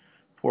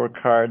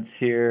cards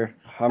here.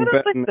 I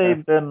don't think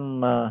they've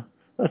been,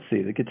 let's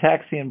see, the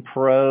Gitaxian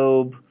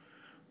Probe,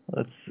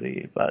 let's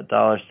see, about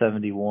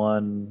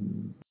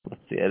 $1.71.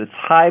 Let's see, at its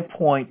high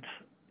point,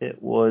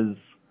 it was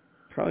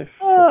probably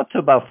up to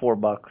about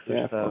 $4 or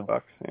so.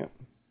 $4, yeah.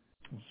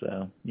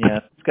 So, yeah,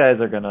 these guys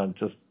are going to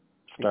just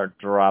start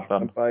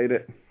dropping. Bite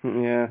it,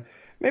 yeah.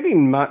 Maybe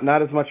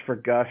not as much for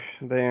Gush.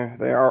 They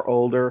are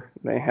older.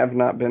 They have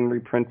not been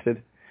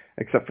reprinted,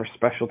 except for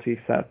specialty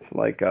sets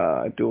like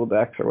Dual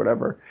Decks or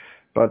whatever.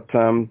 But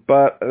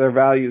their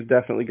value is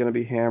definitely going to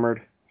be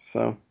hammered.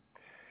 So,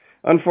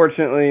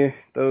 unfortunately,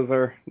 those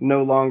are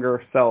no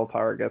longer sell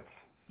targets.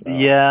 So.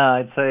 Yeah,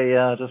 I'd say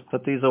just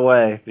put these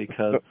away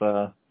because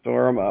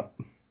store them up.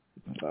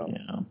 So.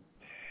 Yeah.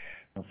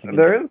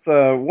 There is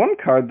one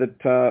card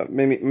that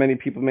many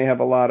people may have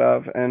a lot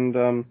of,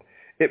 and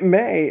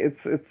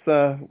it's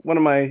one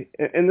of my,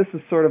 and this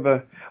is sort of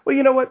a, well,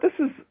 you know what, this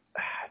is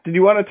did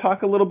you want to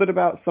talk a little bit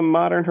about some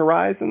Modern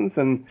Horizons?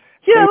 And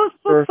yeah,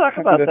 let's talk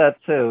about that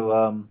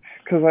too.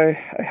 Because I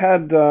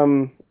had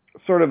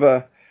sort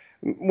of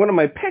one of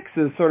my picks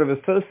is sort of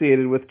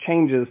associated with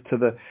changes to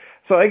the.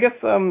 So I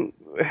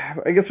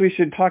guess we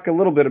should talk a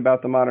little bit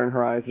about the Modern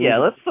Horizons. Yeah,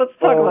 let's talk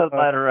about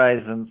Modern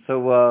Horizons.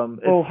 So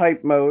full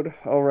hype mode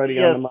already.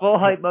 Yeah, on the full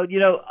hype mode.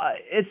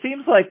 It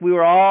seems like we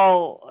were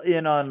all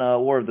in on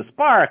War of the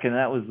Spark, and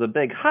that was the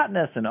big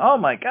hotness. And oh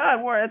my God,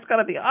 it's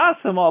gonna be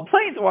awesome! All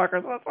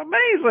Planeswalkers, that's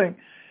amazing.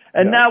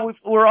 And now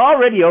we're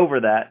already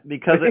over that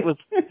because it was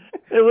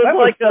that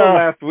like was so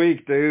last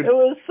week, dude. It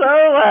was so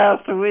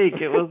last week.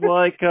 It was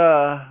like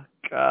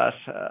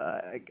gosh,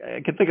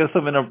 I can think of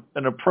some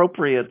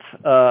inappropriate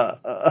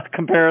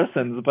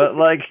comparisons, but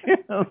like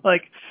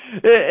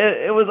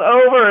it was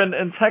over in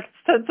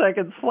 10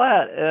 seconds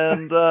flat,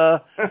 and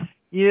now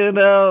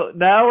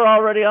we're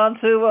already on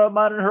to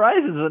Modern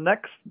Horizons, the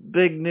next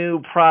big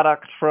new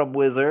product from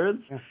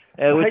Wizards,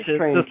 which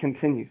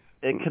continues.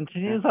 It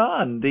continues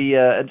on.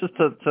 The just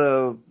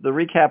to the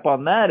recap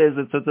on that is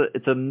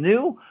it's a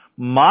new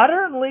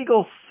modern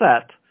legal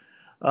set.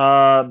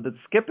 The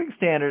skipping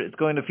standard is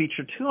going to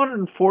feature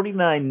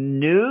 249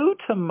 new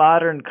to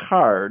modern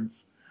cards,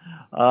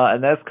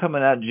 and that's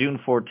coming out June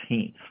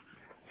 14th.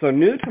 So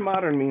new to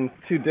modern means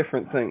two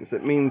different things.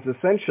 It means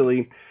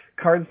essentially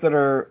cards that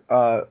are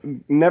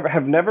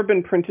have never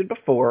been printed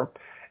before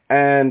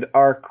and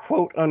are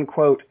quote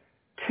unquote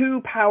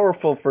too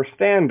powerful for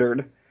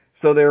standard,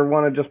 so they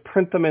want to just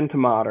print them into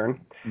modern.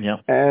 Yeah.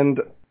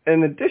 And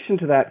in addition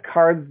to that,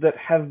 cards that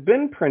have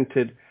been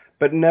printed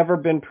but never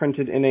been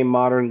printed in a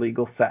modern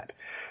legal set.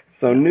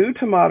 So new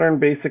to modern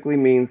basically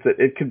means that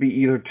it could be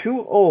either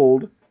too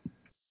old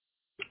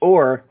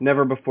or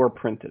never before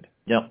printed.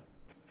 Yep.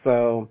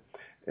 So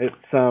it's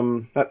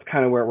that's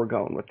kind of where we're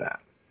going with that.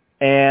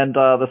 And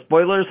the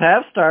spoilers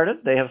have started.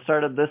 They have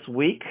started this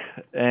week,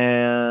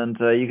 and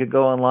you could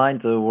go online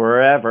to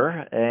wherever,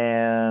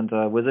 and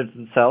Wizards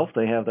itself,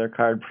 they have their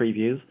card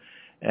previews,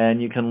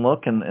 and you can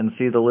look and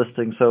see the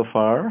listing so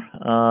far.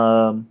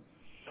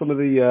 Some of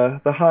the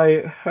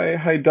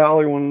high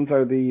dollar ones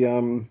are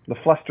the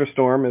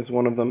Flusterstorm is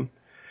one of them,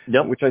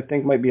 which I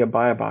think might be a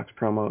buy a box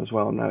promo as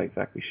well. I'm not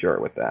exactly sure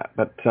with that,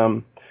 but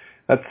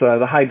that's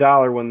the high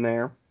dollar one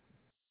there.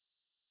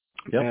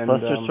 Yep,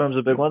 Flusterstorm's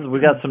a big one.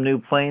 We got some new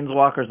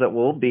Planeswalkers that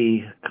will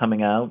be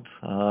coming out.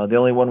 The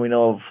only one we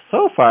know of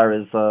so far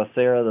is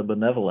Sarah the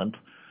Benevolent.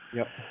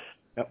 Yep,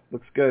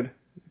 looks good.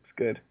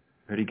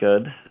 Pretty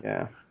good.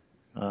 Yeah.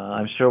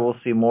 I'm sure we'll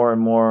see more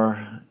and more,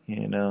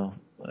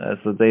 as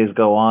the days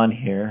go on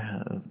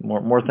here.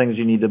 More things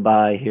you need to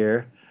buy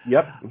here.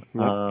 Yep.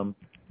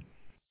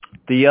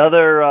 The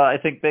other, I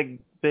think,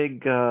 big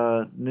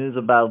news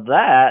about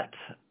that.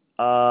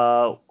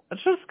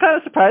 It's just kind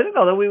of surprising,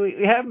 though, that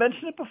we have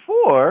mentioned it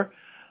before.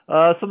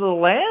 Some of the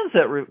lands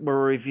that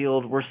were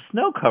revealed were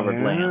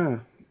snow-covered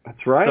lands.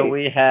 That's right. So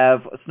we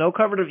have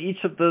snow-covered of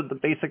each of the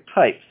basic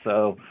types.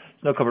 So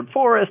snow-covered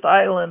forest,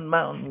 island,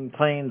 mountain,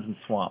 plains, and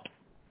swamp.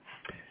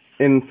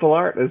 In full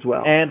art as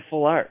well. And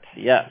full art,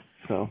 yes.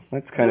 So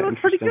that's kind of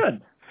interesting. Pretty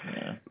good.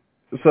 Yeah.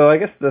 So I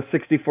guess the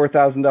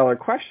 $64,000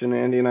 question,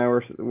 Andy and I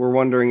were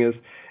wondering is,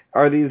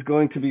 are these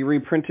going to be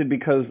reprinted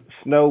because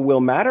snow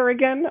will matter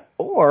again,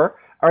 or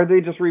are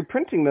they just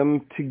reprinting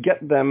them to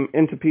get them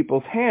into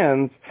people's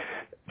hands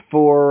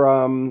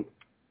for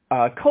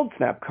Cold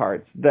Snap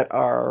cards that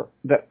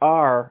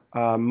are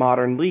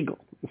modern legal?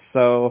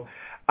 So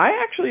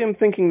I actually am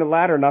thinking the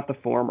latter, not the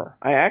former.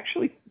 I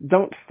actually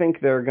don't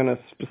think they're going to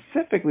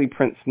specifically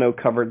print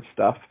snow-covered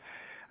stuff.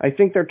 I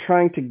think they're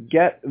trying to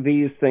get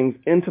these things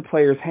into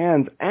players'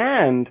 hands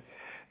and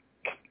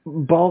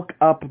bulk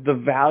up the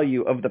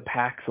value of the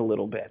packs a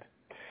little bit.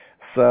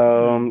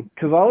 So,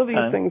 because all of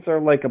these things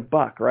are like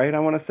 $1, right? I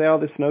want to say all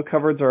the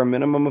snow-covereds are a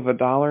minimum of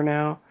 $1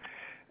 now.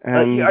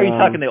 And, are you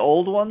talking the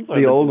old ones? Or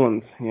the old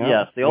ones, yeah.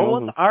 Yes, the old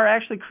ones are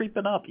actually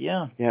creeping up,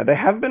 yeah. Yeah, they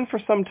have been for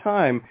some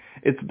time.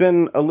 It's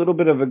been a little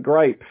bit of a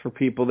gripe for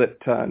people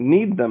that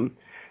need them.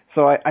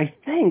 So I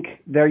think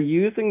they're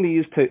using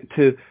these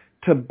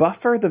to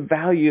buffer the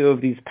value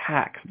of these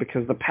packs,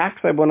 because the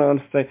packs, I want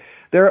to say,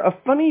 they're a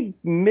funny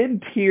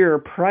mid-tier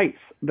price.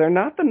 They're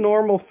not the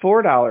normal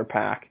 $4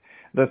 pack.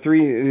 They're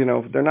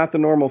not the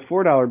normal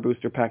 $4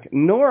 booster pack,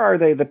 nor are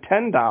they the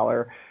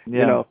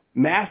 $10,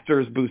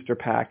 Masters booster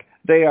pack.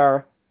 They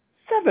are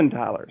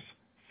 $7.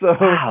 So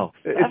wow,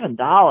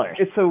 $7.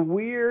 It's a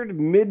weird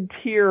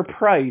mid-tier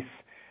price.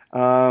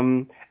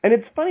 And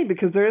it's funny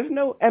because there is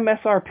no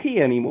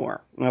MSRP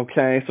anymore.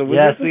 Okay, so we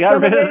got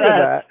rid of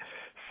that.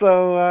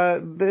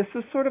 So this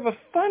is sort of a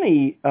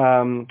funny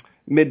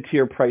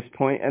mid-tier price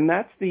point, and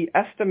that's the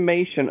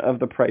estimation of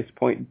the price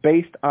point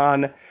based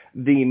on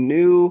the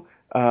new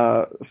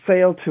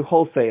sale to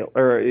wholesale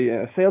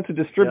or sale to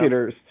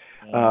distributors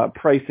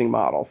pricing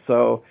model.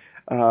 So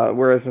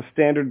whereas a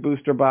standard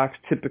booster box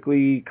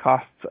typically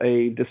costs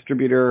a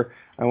distributor,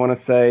 I want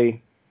to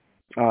say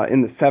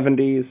in the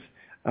 70s,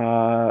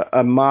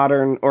 a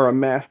modern or a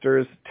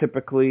Masters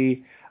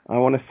typically, I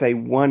want to say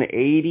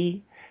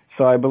 $180.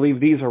 So I believe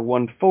these are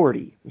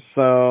 140.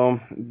 So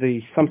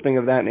something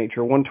of that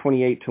nature,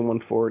 128 to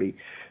 140.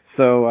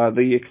 So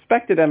the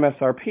expected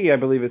MSRP, I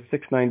believe, is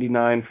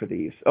 $699 for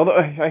these. Although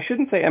I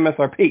shouldn't say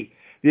MSRP.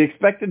 The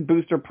expected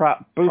booster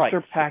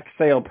pack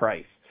sale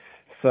price.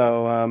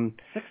 So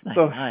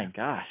 $699,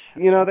 gosh.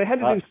 They had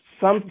to do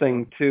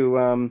something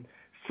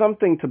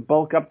to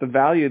bulk up the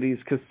value of these,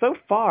 because so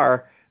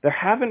far there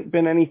haven't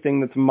been anything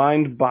that's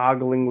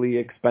mind-bogglingly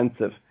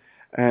expensive.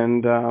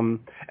 And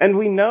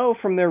we know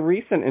from their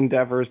recent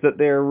endeavors that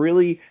they're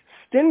really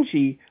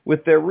stingy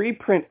with their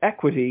reprint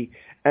equity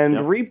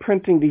and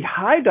reprinting the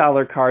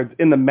high-dollar cards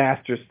in the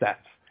master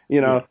sets.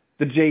 The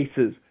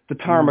Jaces, the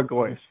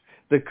Tarmogoyfs,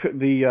 that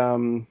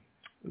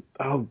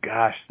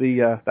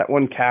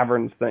one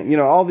Caverns thing.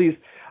 All these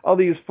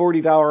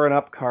 $40 and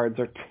up cards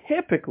are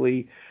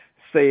typically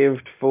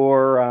saved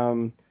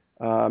for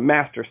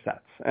master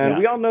sets. And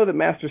we all know that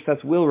master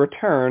sets will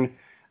return.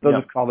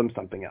 They'll just call them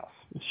something else.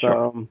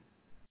 Sure.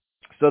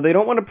 So they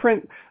don't want to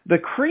print the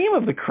cream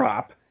of the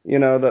crop,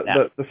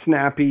 the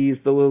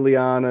Snappies, the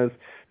Lilianas.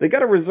 They got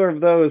to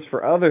reserve those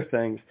for other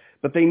things,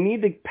 but they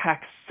need to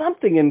pack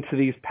something into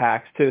these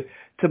packs to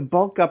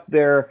bulk up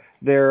their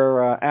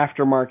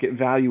aftermarket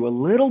value a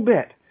little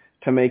bit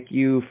to make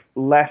you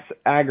less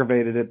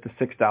aggravated at the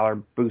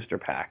 $6 booster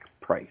pack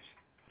price.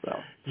 So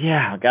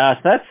yeah, gosh,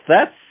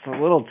 that's a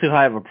little too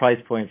high of a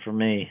price point for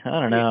me. I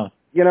don't know.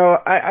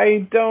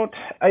 I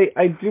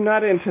do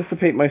not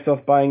anticipate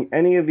myself buying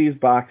any of these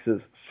boxes,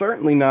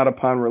 certainly not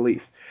upon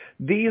release.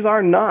 These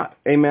are not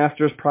a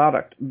Masters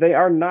product. They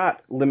are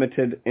not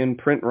limited in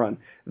print run.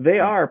 They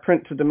are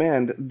print to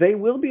demand. They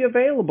will be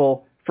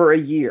available for a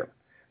year.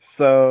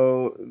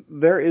 So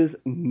there is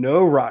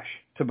no rush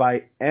to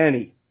buy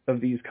any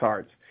of these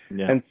cards,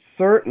 and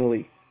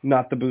certainly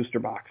not the booster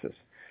boxes.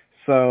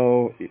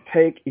 So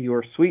take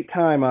your sweet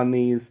time on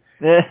these.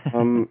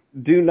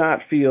 Do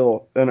not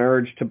feel an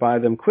urge to buy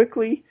them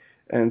quickly,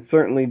 and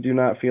certainly do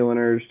not feel an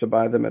urge to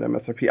buy them at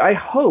MSRP. I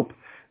hope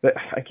that,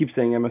 I keep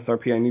saying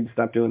MSRP, I need to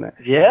stop doing that.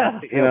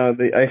 Yeah.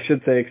 I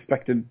should say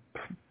expected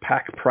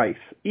pack price.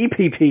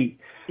 EPP.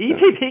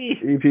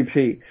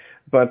 EPP.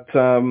 But,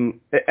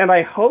 and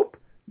I hope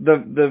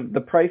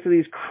the price of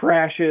these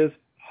crashes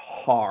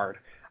hard.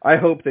 I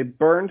hope they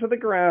burn to the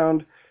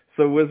ground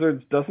so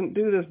Wizards doesn't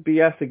do this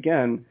BS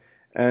again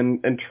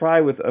and try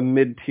with a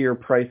mid-tier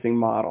pricing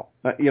model.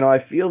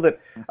 I feel that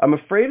I'm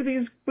afraid of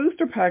these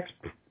booster packs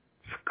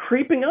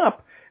creeping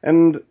up.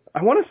 And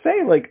I want to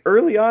say,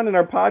 early on in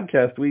our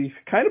podcast, we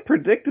kind of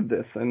predicted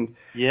this, and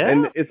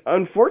it's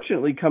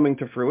unfortunately coming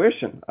to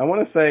fruition. I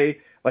want to say,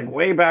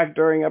 way back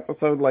during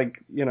episode, 10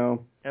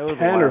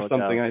 or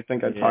something, I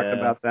think I talked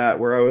about that,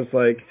 where I was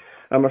like,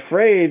 I'm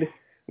afraid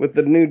with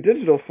the new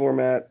digital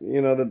format,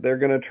 that they're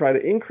going to try to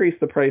increase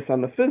the price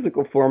on the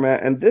physical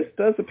format, and this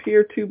does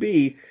appear to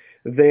be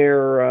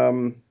their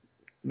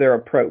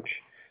approach.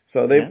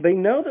 So they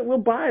know that we'll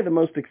buy the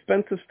most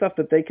expensive stuff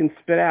that they can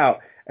spit out,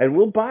 and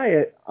we'll buy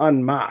it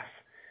en masse.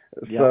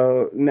 Yep.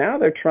 So now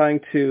they're trying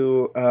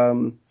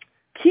to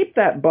keep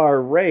that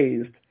bar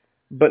raised,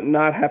 but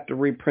not have to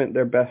reprint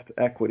their best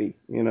equity.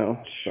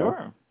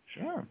 Sure.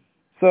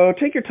 So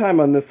take your time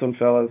on this one,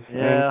 fellas.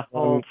 Yeah.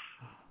 Don't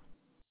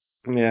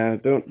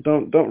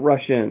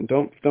rush in.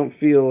 Don't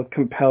feel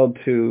compelled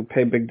to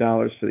pay big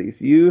dollars for these.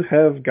 You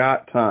have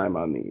got time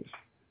on these.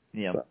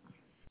 Yeah. So.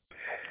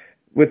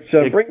 Which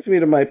brings me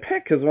to my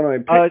pick, because one of my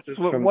picks is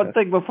from one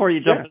thing before you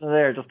jump into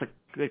there, just a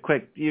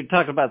quick, you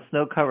talk about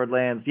snow-covered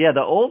lands. Yeah,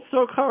 the old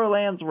snow-covered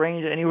lands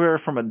range anywhere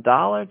from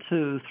 $1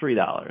 to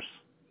 $3.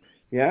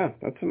 Yeah,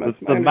 that's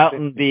the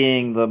mountain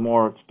being the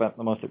most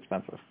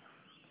expensive.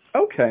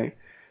 Okay.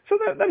 So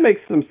that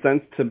makes some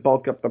sense to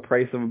bulk up the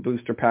price of a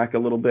booster pack a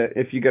little bit.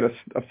 If you get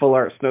a full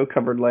art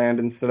snow-covered land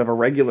instead of a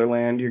regular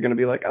land, you're going to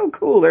be like, oh,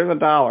 cool, there's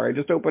 $1. I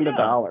just opened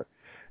 $1.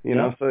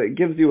 So it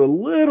gives you a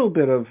little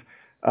bit of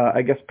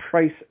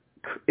price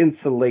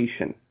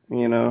insulation,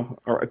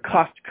 or a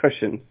cost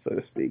cushion, so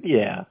to speak.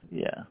 Yeah.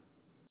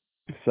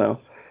 So,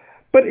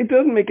 but it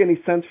doesn't make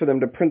any sense for them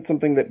to print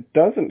something that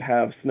doesn't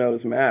have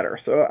Snows Matter.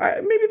 So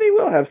maybe they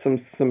will have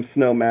some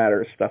Snow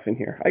Matter stuff in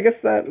here. I guess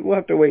that we'll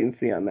have to wait and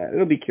see on that.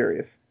 It'll be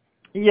curious.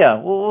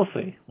 Yeah, we'll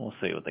see. We'll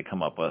see what they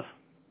come up with.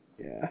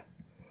 Yeah.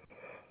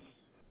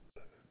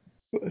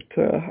 But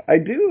I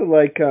do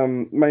like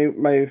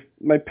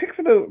my pick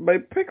for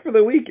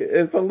the week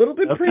is a little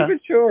bit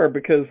premature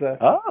because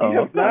we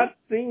have not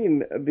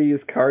seen these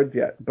cards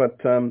yet. But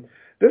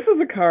this is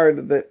a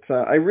card that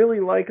I really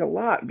like a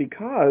lot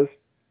because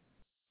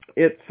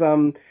it's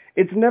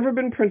never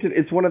been printed.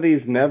 It's one of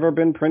these never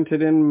been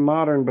printed in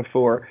Modern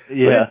before.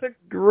 Yeah, but it's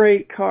a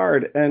great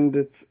card and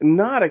it's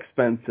not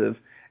expensive.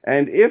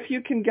 And if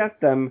you can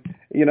get them,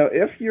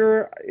 if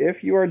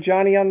you are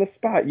Johnny on the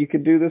spot, you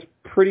could do this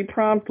pretty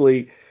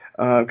promptly.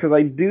 because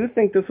I do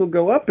think this will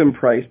go up in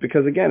price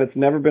because, again, it's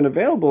never been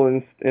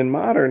available in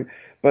Modern,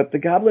 but the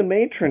Goblin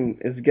Matron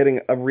is getting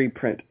a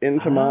reprint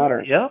into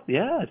Modern. Yep,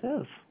 yeah, it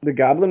is. The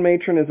Goblin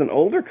Matron is an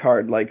older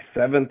card, like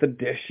 7th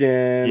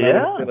edition,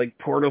 yeah. like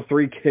Portal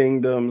 3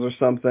 Kingdoms or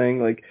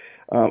something, like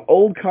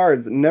old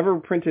cards, never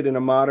printed in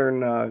a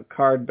Modern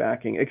card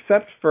backing,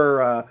 except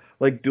for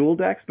like dual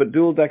decks, but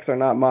dual decks are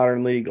not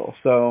Modern legal,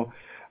 so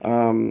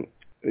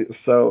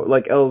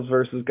like Elves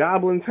versus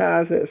Goblins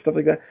has it, stuff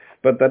like that,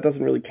 but that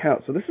doesn't really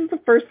count. So this is the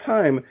first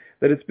time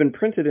that it's been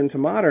printed into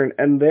Modern,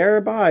 and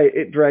thereby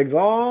it drags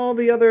all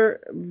the other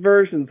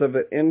versions of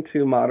it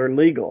into Modern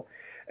legal.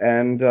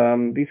 And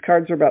these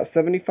cards are about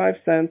 75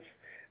 cents.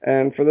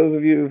 And for those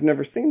of you who've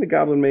never seen the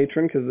Goblin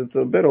Matron, because it's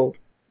a bit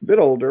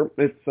older,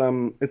 it's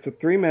a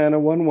 3-mana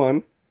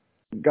 1/1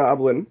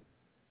 Goblin.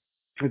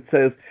 It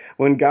says,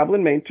 when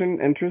Goblin Matron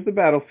enters the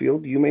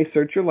battlefield, you may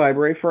search your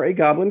library for a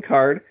Goblin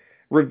card,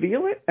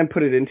 reveal it, and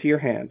put it into your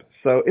hand.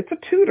 So it's a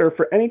tutor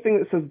for anything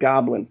that says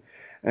Goblin.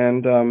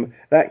 And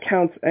that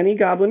counts any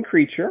Goblin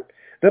creature.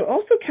 That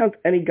also counts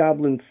any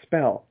Goblin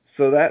spell.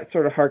 So that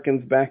sort of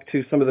harkens back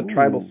to some of the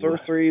tribal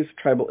sorceries,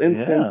 tribal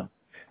instants. Yeah.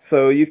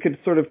 So you could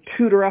sort of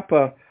tutor up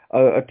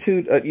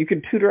you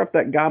could tutor up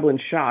that Goblin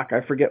Shock.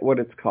 I forget what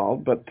it's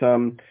called, but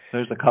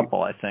there's a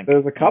couple, I think.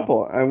 There's a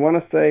couple. I want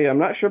to say, I'm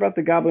not sure about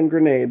the Goblin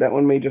Grenade. That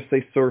one may just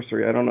say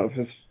sorcery. I don't know if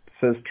it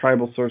says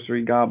tribal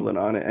sorcery Goblin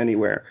on it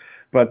anywhere.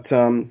 But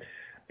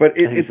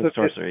it's a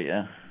sorcery,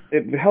 yeah.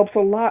 It helps a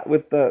lot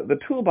with the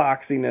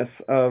toolboxiness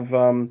of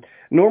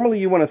normally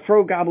you want to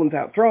throw goblins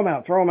out, throw them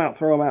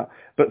out.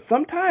 But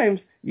sometimes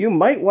you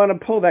might want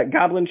to pull that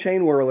Goblin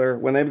Chain Whirler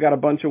when they've got a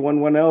bunch of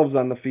 1/1 elves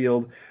on the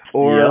field.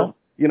 Or,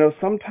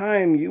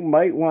 sometime you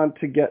might want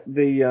to get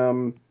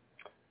the,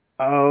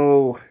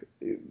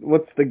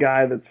 what's the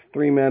guy that's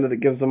 3 mana that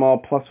gives them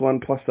all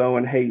 +1/+0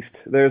 and haste?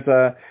 There's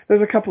a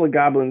couple of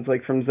goblins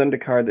like from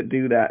Zendikar that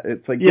do that.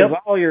 It's like gives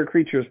all your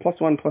creatures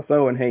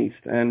 +1/+0 and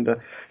haste, and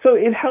so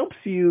it helps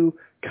you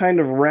kind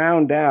of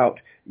round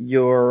out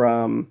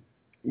your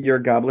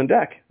goblin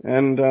deck.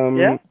 And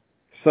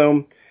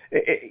so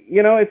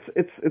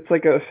it's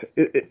like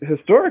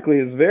historically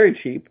it's very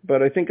cheap,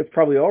 but I think it's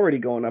probably already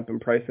going up in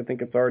price. I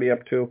think it's already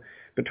up to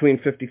between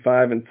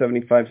 55 and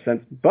 75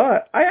 cents,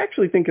 but I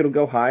actually think it'll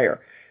go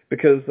higher.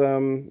 Because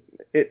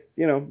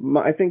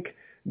I think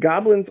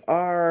goblins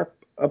are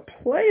a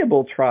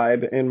playable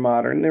tribe in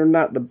Modern. They're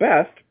not the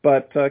best,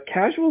 but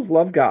casuals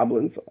love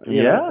goblins.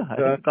 I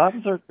think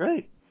goblins are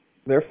great.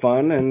 They're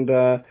fun, and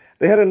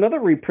they had another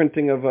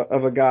reprinting of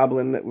a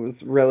goblin that was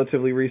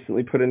relatively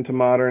recently put into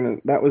Modern,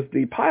 and that was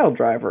the Pile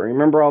Driver.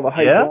 Remember all the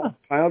hype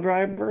Pile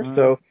Driver?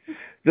 So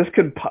this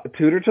could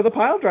tutor to the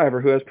Pile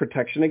Driver, who has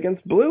protection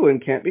against blue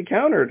and can't be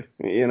countered.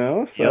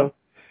 So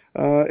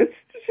it's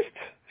just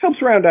helps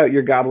round out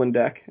your goblin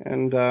deck,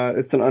 and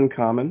it's an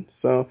uncommon.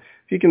 So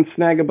if you can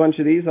snag a bunch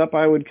of these up,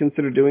 I would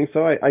consider doing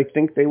so. I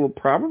think they will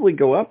probably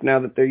go up now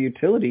that their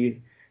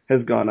utility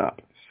has gone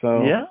up.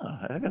 So yeah,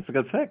 I think that's a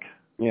good pick.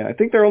 Yeah, I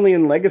think they're only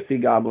in Legacy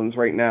Goblins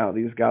right now,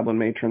 these Goblin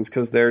Matrons,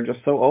 because they're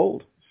just so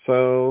old.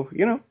 So,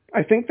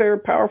 I think they're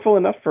powerful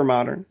enough for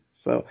Modern.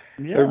 So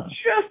they're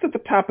just at the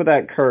top of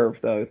that curve,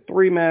 though.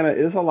 3 mana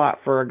is a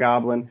lot for a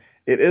Goblin.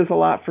 It is a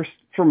lot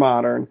for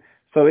Modern.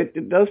 So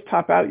it does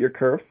top out your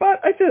curve,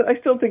 but I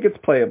still think it's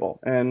playable.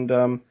 And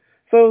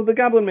so the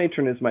Goblin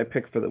Matron is my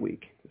pick for the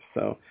week.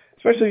 So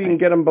especially if you can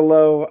get them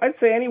below, I'd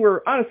say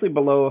anywhere, honestly,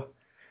 below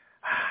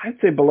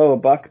 $1,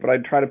 but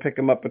I'd try to pick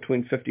them up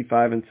between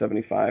 55 and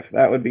 75.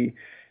 That would be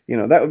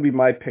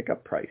my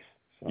pickup price.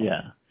 So.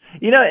 Yeah.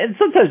 And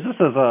sometimes this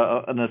is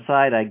an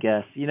aside, I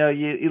guess.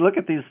 You look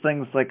at these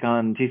things like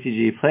on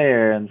TCG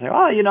Player and say,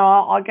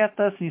 I'll get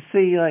this, and you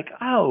see like,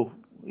 wow,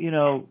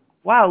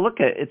 look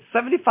at it, it's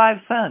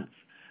 75 cents.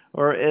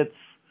 Or it's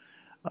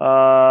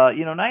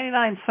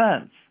 99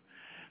 cents.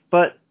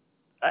 But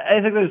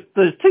I think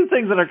there's two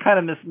things that are kind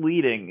of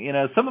misleading.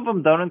 Some of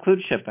them don't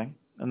include shipping,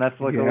 and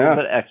that's like a little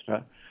bit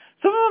extra.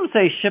 Some of them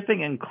say shipping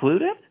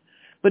included,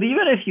 but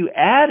even if you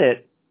add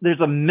it,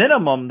 there's a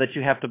minimum that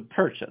you have to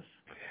purchase.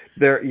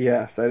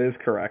 Yes, that is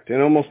correct.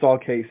 In almost all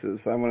cases,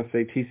 I want to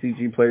say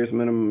TCG Player's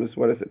minimum is,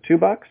 what is it,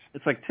 $2?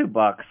 It's like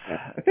 $2.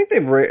 I think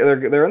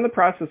they're in the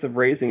process of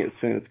raising it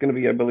soon. It's going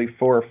to be, I believe,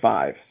 4 or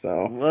 5.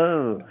 So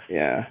whoa,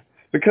 yeah.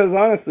 Because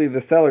honestly,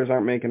 the sellers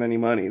aren't making any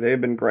money. They've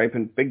been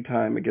griping big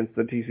time against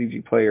the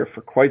TCG Player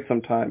for quite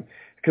some time.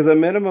 Because a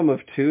minimum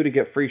of 2 to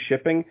get free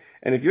shipping,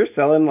 and if you're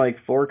selling like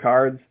 4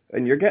 cards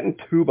and you're getting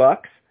 $2.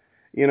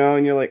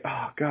 And you're like,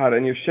 oh, God,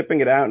 and you're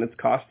shipping it out, and it's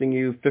costing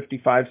you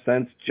 55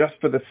 cents just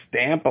for the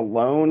stamp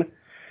alone.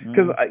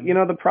 Because,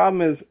 the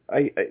problem is,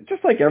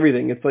 just like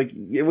everything, it's like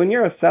when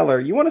you're a seller,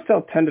 you want to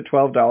sell $10 to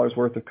 $12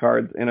 worth of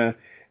cards in a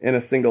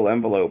single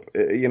envelope,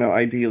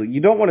 ideally. You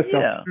don't want to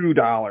sell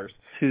 $2.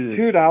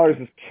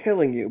 $2 is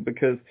killing you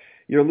because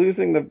you're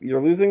losing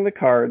the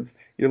cards,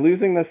 you're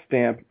losing the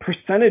stamp.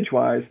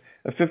 Percentage-wise,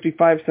 a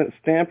 55-cent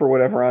stamp or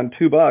whatever on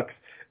 $2,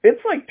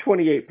 it's like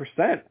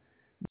 28%.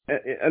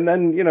 And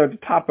then, to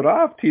top it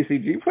off,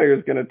 TCG Player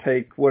is going to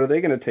take, what are they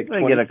going to take?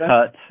 They get a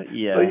cut,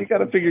 yeah. So you got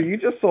to figure you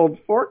just sold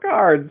 4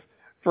 cards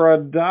for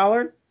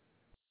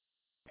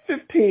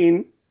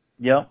 $1.15.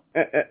 Yep.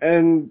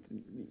 And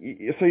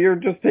so you're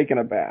just taking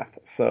a bath.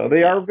 So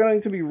they are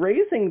going to be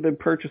raising the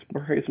purchase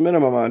price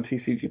minimum on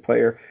TCG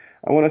Player.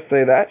 I want to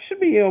say that should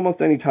be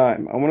almost any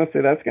time. I want to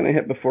say that's going to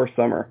hit before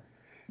summer.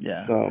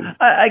 Yeah. So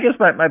I guess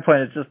my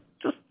point is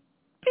just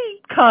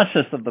be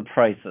conscious of the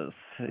prices.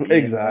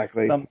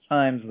 Exactly.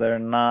 Sometimes they're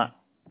not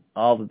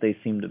all that they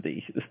seem to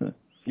be.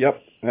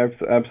 Yep,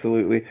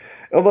 absolutely.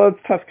 Although it's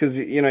tough because,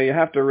 you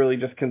have to really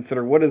just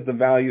consider what is the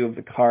value of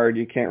the card.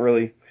 You can't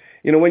really,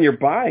 when you're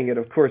buying it,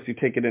 of course, you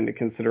take it into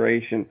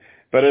consideration.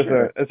 But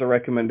sure. as a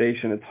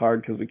recommendation, it's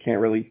hard because we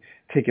can't really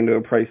take into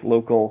a price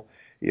local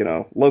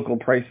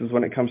prices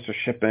when it comes to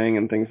shipping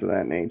and things of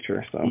that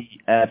nature. So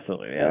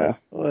absolutely, yeah.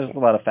 Well, there's a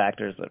lot of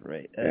factors that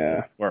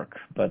work,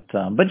 but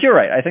you're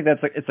right. I think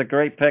it's a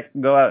great pick.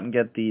 Go out and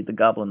get the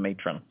Goblin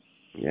Matron.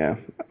 Yeah,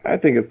 I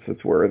think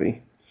it's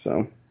worthy.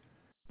 So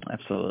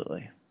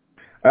absolutely.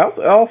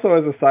 Also,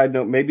 as a side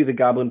note, maybe the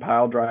Goblin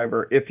Pile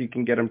Driver if you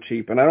can get them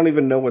cheap, and I don't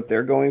even know what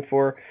they're going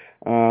for,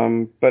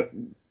 but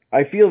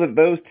I feel that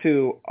those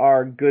two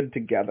are good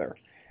together,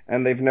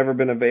 and they've never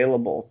been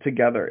available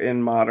together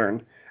in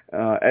Modern.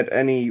 At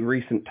any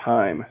recent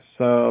time.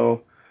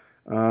 So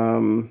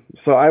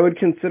I would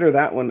consider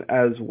that one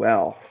as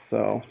well.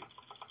 So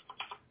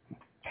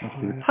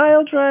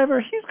Pile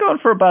Driver, he's going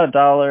for about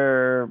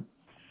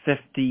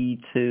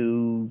 $1.50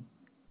 to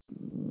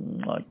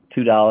like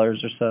 $2 or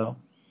so.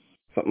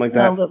 Something like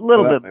that. A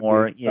little bit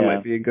more. That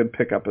might be a good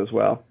pickup as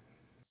well.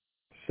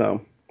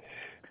 So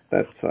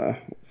that's so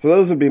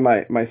those would be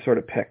my sort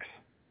of picks.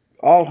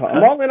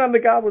 I'm all in on the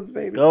Goblins,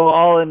 baby. Go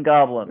all in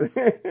Goblins.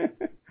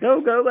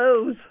 Go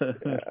those.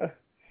 Yeah.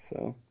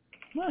 So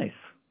nice.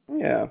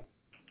 Yeah.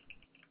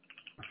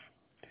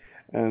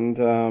 And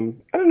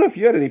I don't know if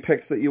you had any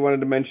picks that you wanted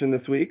to mention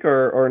this week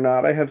or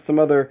not. I have some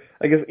other,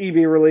 I guess,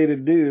 eBay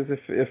related news if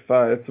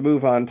it's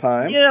move on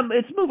time. Yeah,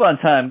 it's move on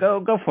time.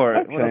 Go for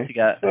it. Okay. What else you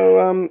got?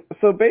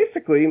 So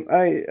basically,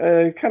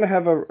 I kind of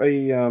have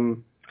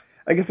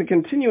I guess a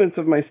continuance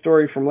of my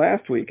story from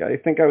last week. I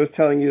think I was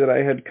telling you that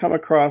I had come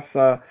across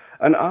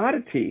an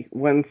oddity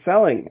when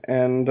selling,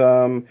 and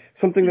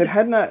something that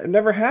had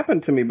never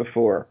happened to me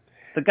before.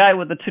 The guy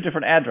with the 2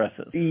 different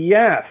addresses.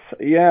 Yes,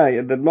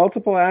 yeah, the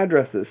multiple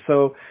addresses.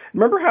 So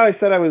remember how I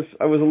said I was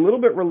a little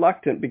bit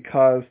reluctant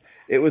because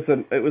it was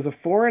a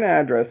foreign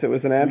address. It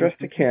was an address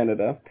to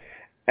Canada,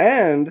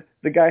 and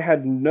the guy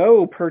had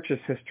no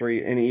purchase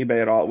history in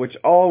eBay at all, which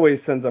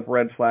always sends up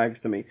red flags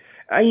to me.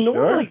 I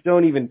normally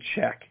don't even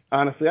check.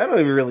 Honestly, I don't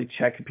even really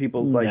check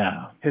people's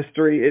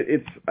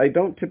history. I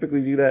don't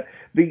typically do that.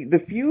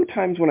 The few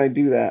times when I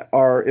do that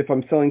are if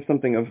I'm selling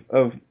something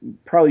of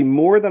probably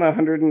more than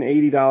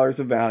 $180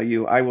 of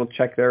value, I will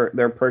check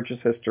their purchase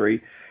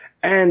history.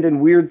 And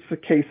in weird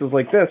cases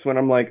like this, when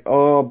I'm like,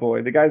 oh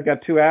boy, the guy's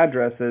got 2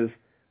 addresses.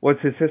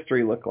 What's his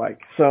history look like?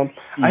 So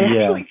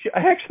I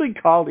actually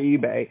called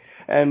eBay,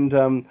 and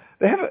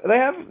they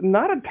have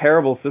not a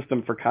terrible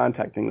system for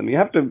contacting them. You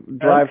have to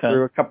drive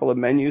through a couple of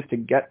menus to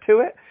get to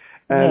it,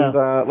 and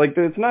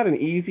it's not an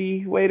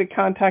easy way to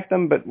contact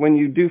them. But when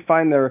you do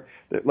find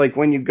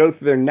when you go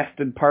through their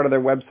nested part of their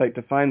website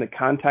to find the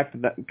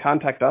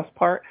contact us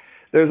part,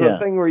 there's a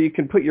thing where you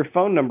can put your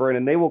phone number in,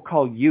 and they will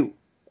call you.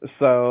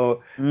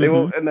 So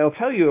they'll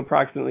tell you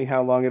approximately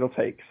how long it'll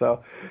take.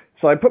 So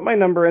I put my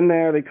number in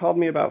there. They called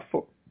me about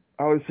 4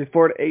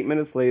 to 8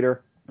 minutes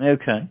later.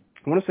 Okay.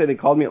 I want to say they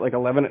called me at like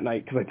 11 at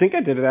night because I think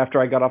I did it after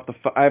I got off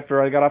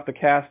the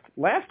cast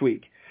last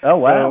week. Oh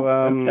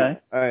wow. Okay.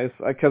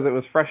 Because it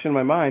was fresh in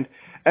my mind,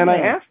 and I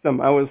asked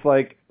them. I was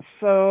like,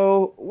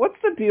 "So what's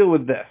the deal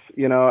with this?"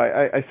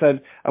 I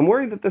said, "I'm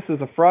worried that this is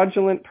a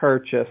fraudulent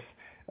purchase.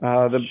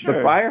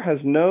 The buyer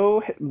has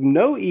no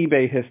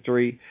eBay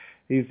history.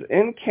 He's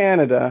in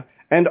Canada,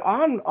 and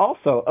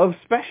also of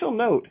special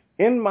note,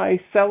 in my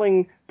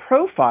selling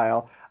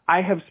profile,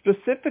 I have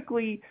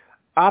specifically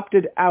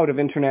opted out of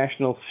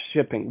international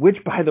shipping,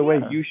 which, by the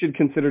way, you should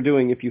consider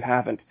doing if you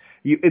haven't.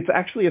 It's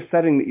actually a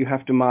setting that you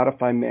have to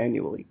modify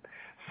manually.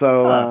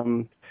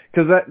 So,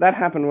 because that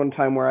happened one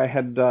time where I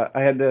had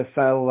to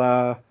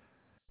sell.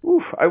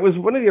 It was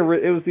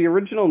the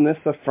original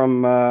Nissa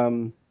from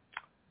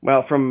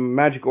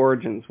Magic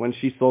Origins when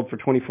she sold for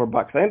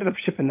 $24. I ended up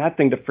shipping that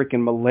thing to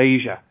freaking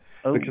Malaysia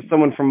because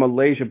someone from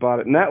Malaysia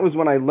bought it. And that was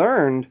when I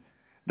learned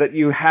that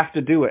you have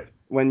to do it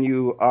when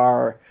you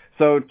are.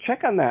 So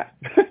check on that.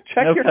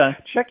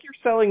 check your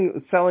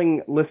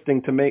selling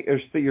listing to make, or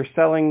your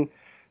selling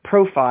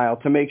profile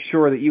to make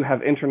sure that you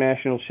have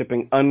international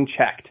shipping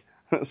unchecked.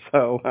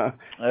 So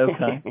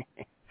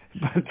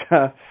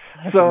But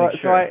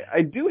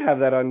I do have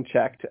that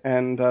unchecked,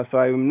 and so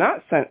I am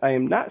not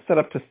set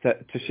up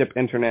to ship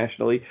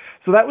internationally.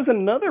 So that was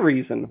another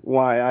reason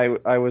why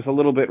I was a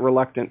little bit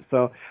reluctant.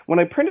 So when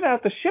I printed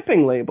out the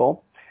shipping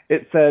label,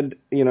 it said,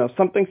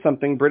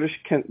 something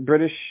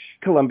British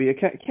Columbia,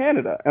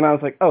 Canada, and I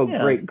was like, oh,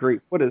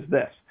 great, what is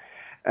this?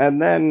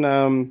 And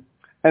then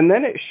And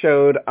then it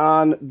showed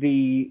on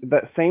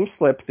that same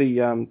slip,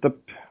 the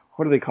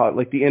what do they call it?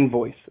 Like the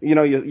invoice.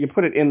 You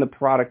put it in the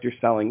product you're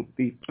selling,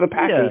 the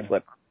packing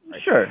slip.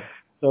 Right? Sure.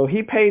 So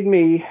he paid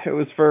me. It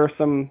was for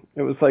some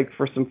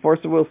Force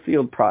of Will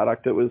sealed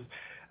product. It was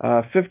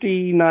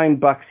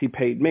 $59 he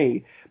paid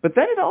me. But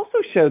then it also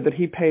showed that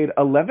he paid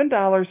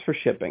 $11 for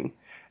shipping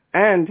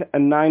and a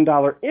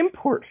 $9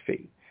 import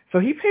fee. So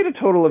he paid a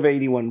total of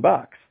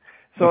 $81.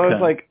 So I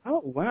was like,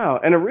 oh, wow.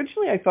 And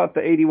originally I thought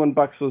the $81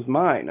 was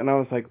mine. And I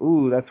was like,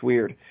 ooh, that's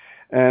weird.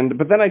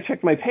 But then I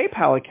checked my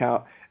PayPal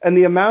account, and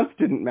the amounts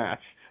didn't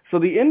match. So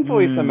the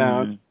invoice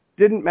amount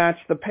didn't match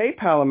the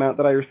PayPal amount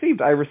that I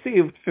received. I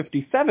received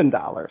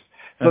 $57.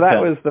 So that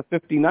was the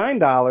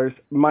 $59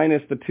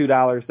 minus the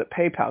 $2 that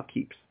PayPal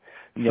keeps.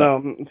 Yep.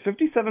 So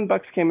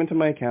 $57 came into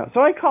my account.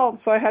 So I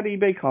had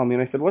eBay call me,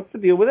 and I said, what's the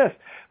deal with this?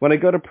 When I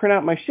go to print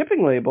out my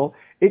shipping label,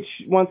 it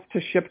wants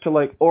to ship to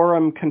like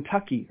Orem,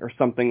 Kentucky or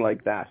something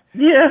like that.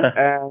 Yeah.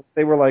 And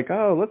they were like,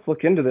 oh, let's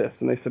look into this.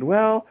 And they said,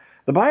 well,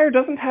 the buyer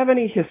doesn't have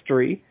any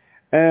history,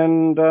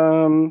 and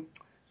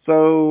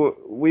so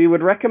we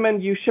would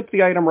recommend you ship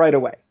the item right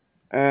away.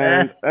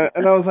 And I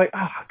was like,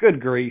 good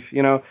grief,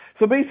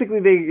 So basically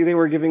they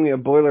were giving me a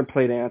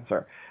boilerplate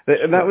answer.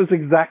 And that was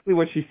exactly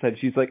what she said.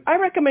 She's like, I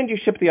recommend you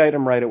ship the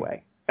item right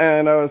away.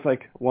 And I was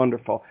like,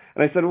 wonderful.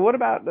 And I said, well, what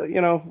about,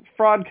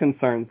 fraud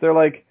concerns? They're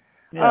like,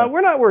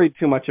 we're not worried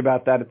too much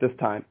about that at this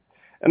time.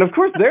 And of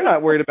course they're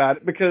not worried about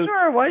it because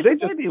they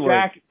just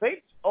jack.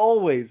 They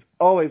always,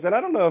 and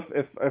I don't know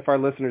if our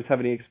listeners have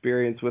any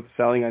experience with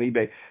selling on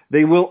eBay,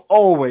 they will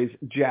always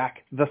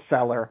jack the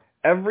seller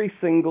every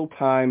single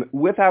time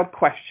without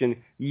question.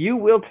 You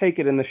will take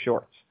it in the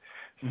shorts.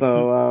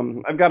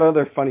 So I've got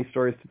other funny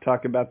stories to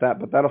talk about that,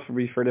 but that'll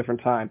be for a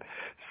different time.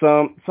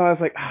 So I was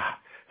like,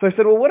 So I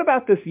said, well, what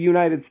about this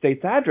United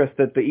States address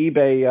that the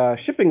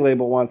eBay shipping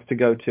label wants to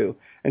go to?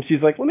 And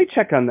she's like, let me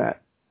check on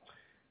that.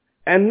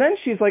 And then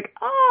she's like,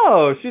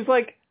 this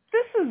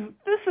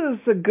is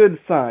a good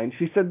sign.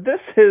 She said, this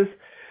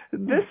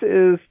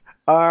is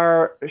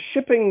our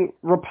shipping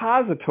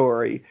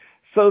repository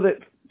so that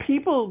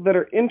people that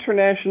are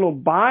international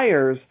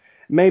buyers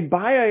may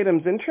buy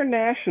items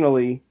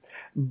internationally,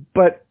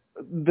 but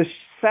the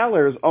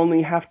sellers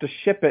only have to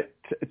ship it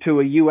to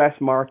a U.S.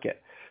 market.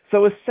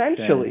 So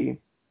essentially,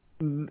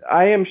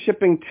 I am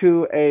shipping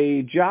to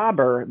a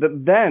jobber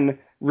that then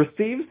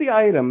receives the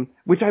item,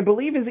 which I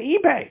believe is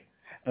eBay.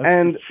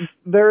 And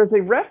there is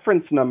a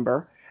reference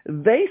number.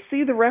 They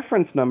see the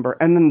reference number,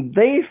 and then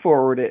they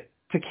forward it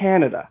to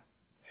Canada.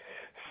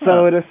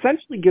 So it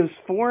essentially gives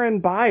foreign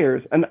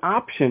buyers an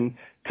option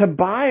to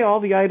buy all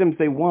the items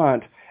they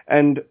want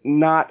and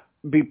not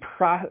be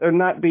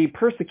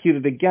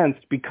persecuted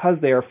against because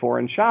they are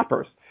foreign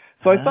shoppers.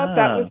 So I thought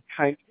that was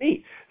kind of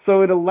neat.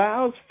 So it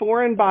allows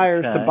foreign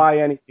buyers to buy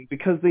anything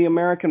because the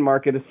American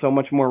market is so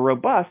much more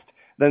robust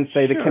than,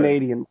 say, the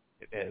Canadian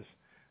market is.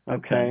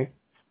 Okay.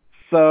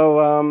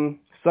 So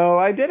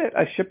I did it.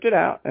 I shipped it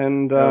out,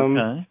 and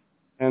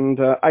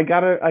I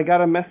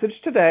got a message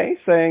today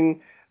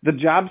saying the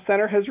job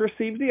center has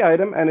received the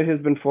item and it has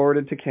been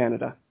forwarded to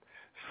Canada.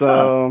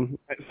 So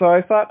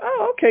I thought,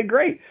 oh, okay,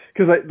 great.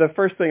 Because the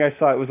first thing I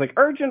saw, it was like,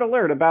 urgent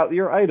alert about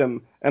your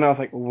item. And I was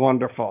like,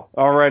 wonderful.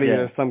 Already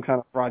there's some kind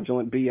of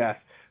fraudulent BS.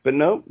 But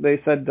no, they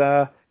said,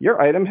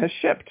 your item has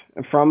shipped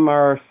from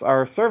our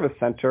service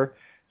center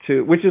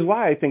to, which is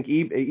why I think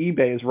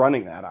eBay is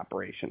running that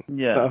operation.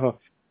 Yeah. So,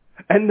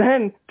 and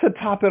then to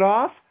top it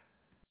off,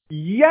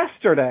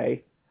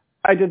 yesterday,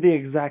 I did the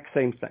exact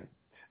same thing.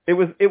 It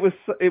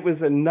was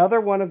another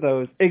one of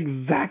those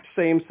exact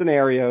same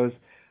scenarios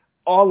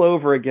all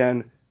over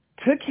again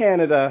to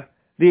Canada,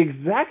 the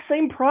exact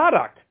same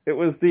product. It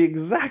was the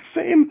exact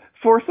same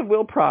Force of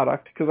Will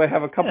product because I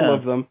have a couple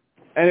of them,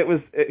 and it was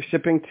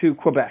shipping to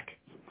Quebec.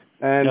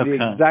 And the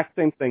exact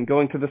same thing,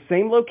 going to the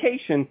same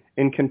location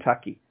in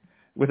Kentucky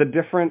with a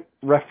different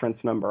reference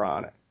number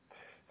on it.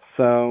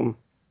 So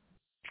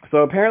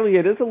apparently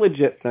it is a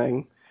legit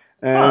thing.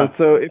 And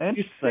so if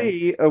you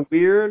see a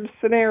weird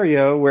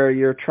scenario where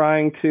you're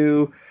trying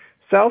to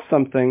sell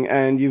something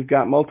and you've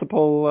got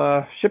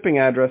multiple shipping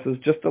addresses,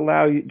 just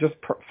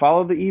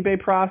follow the eBay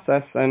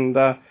process, and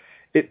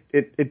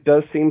it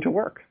does seem to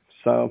work.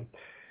 So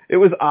it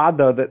was odd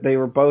though that they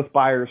were both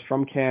buyers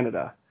from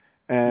Canada,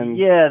 and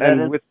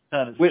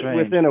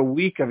within a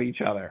week of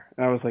each other.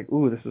 And I was like,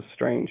 ooh, this is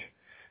strange.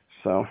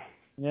 So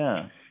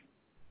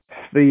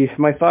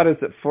my thought is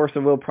that Force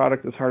of Will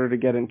product is harder to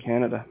get in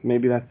Canada.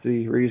 Maybe that's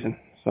the reason.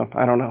 So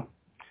I don't know.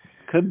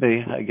 Could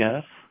be, I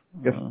guess.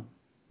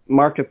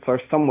 Markets are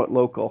somewhat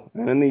local,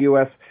 and in the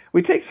U.S.,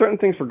 we take certain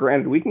things for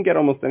granted. We can get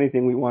almost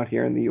anything we want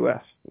here in the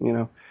U.S.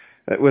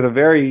 With a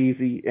very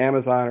easy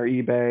Amazon or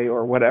eBay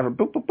or whatever.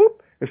 Boop boop boop.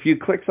 A few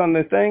clicks on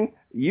the thing,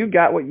 you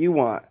got what you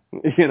want.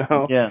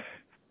 Yeah.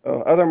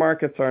 Other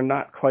markets are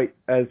not quite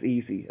as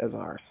easy as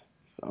ours.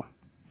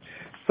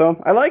 So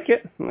I like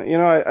it.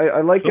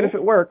 I like it if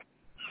it works.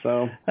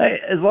 So hey,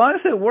 as long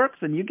as it works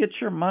and you get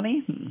your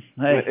money.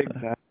 Hey.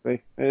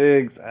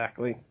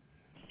 Exactly.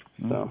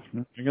 So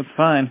I think it's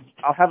fine.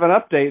 I'll have an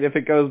update if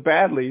it goes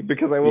badly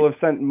because I will have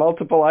sent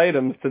multiple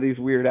items to these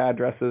weird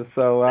addresses.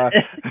 So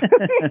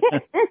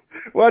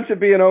watch it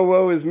be an "oh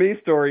woe is me"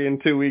 story in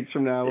 2 weeks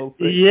from now. We'll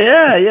see.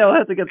 Yeah, we'll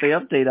have to get the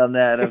update on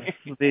that.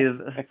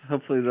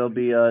 Hopefully there'll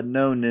be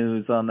no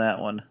news on that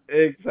one.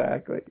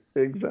 Exactly.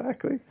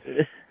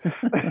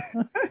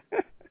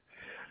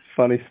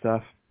 Funny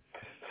stuff.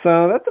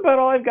 So that's about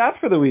all I've got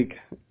for the week.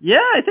 Yeah,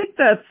 I think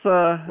that's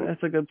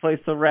a good place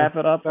to wrap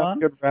it up on.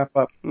 Good wrap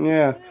up.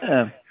 Yeah.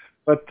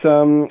 But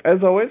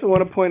as always, I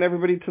want to point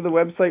everybody to the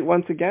website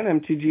once again,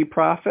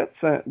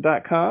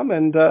 mtgprofits.com,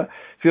 and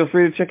feel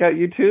free to check out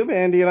YouTube.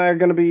 Andy and I are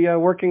going to be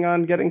working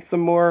on getting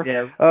some more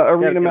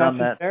arena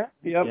matches there.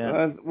 Yep,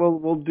 yeah.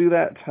 We'll do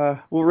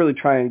that. We'll really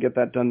try and get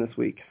that done this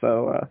week.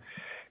 So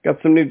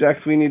got some new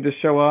decks we need to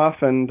show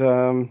off and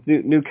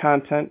new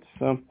content.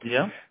 So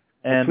yeah.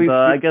 And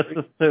I guess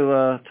just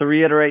to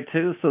reiterate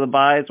too, so the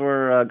buys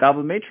were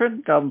Goblin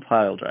Matron, Goblin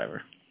Pile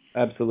Driver.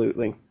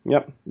 Absolutely.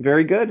 Yep.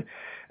 Very good.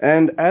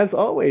 And as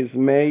always,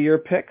 may your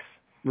picks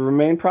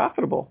remain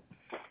profitable.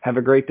 Have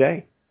a great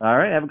day. All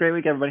right. Have a great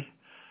week, everybody.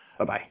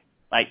 Bye-bye.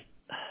 Bye.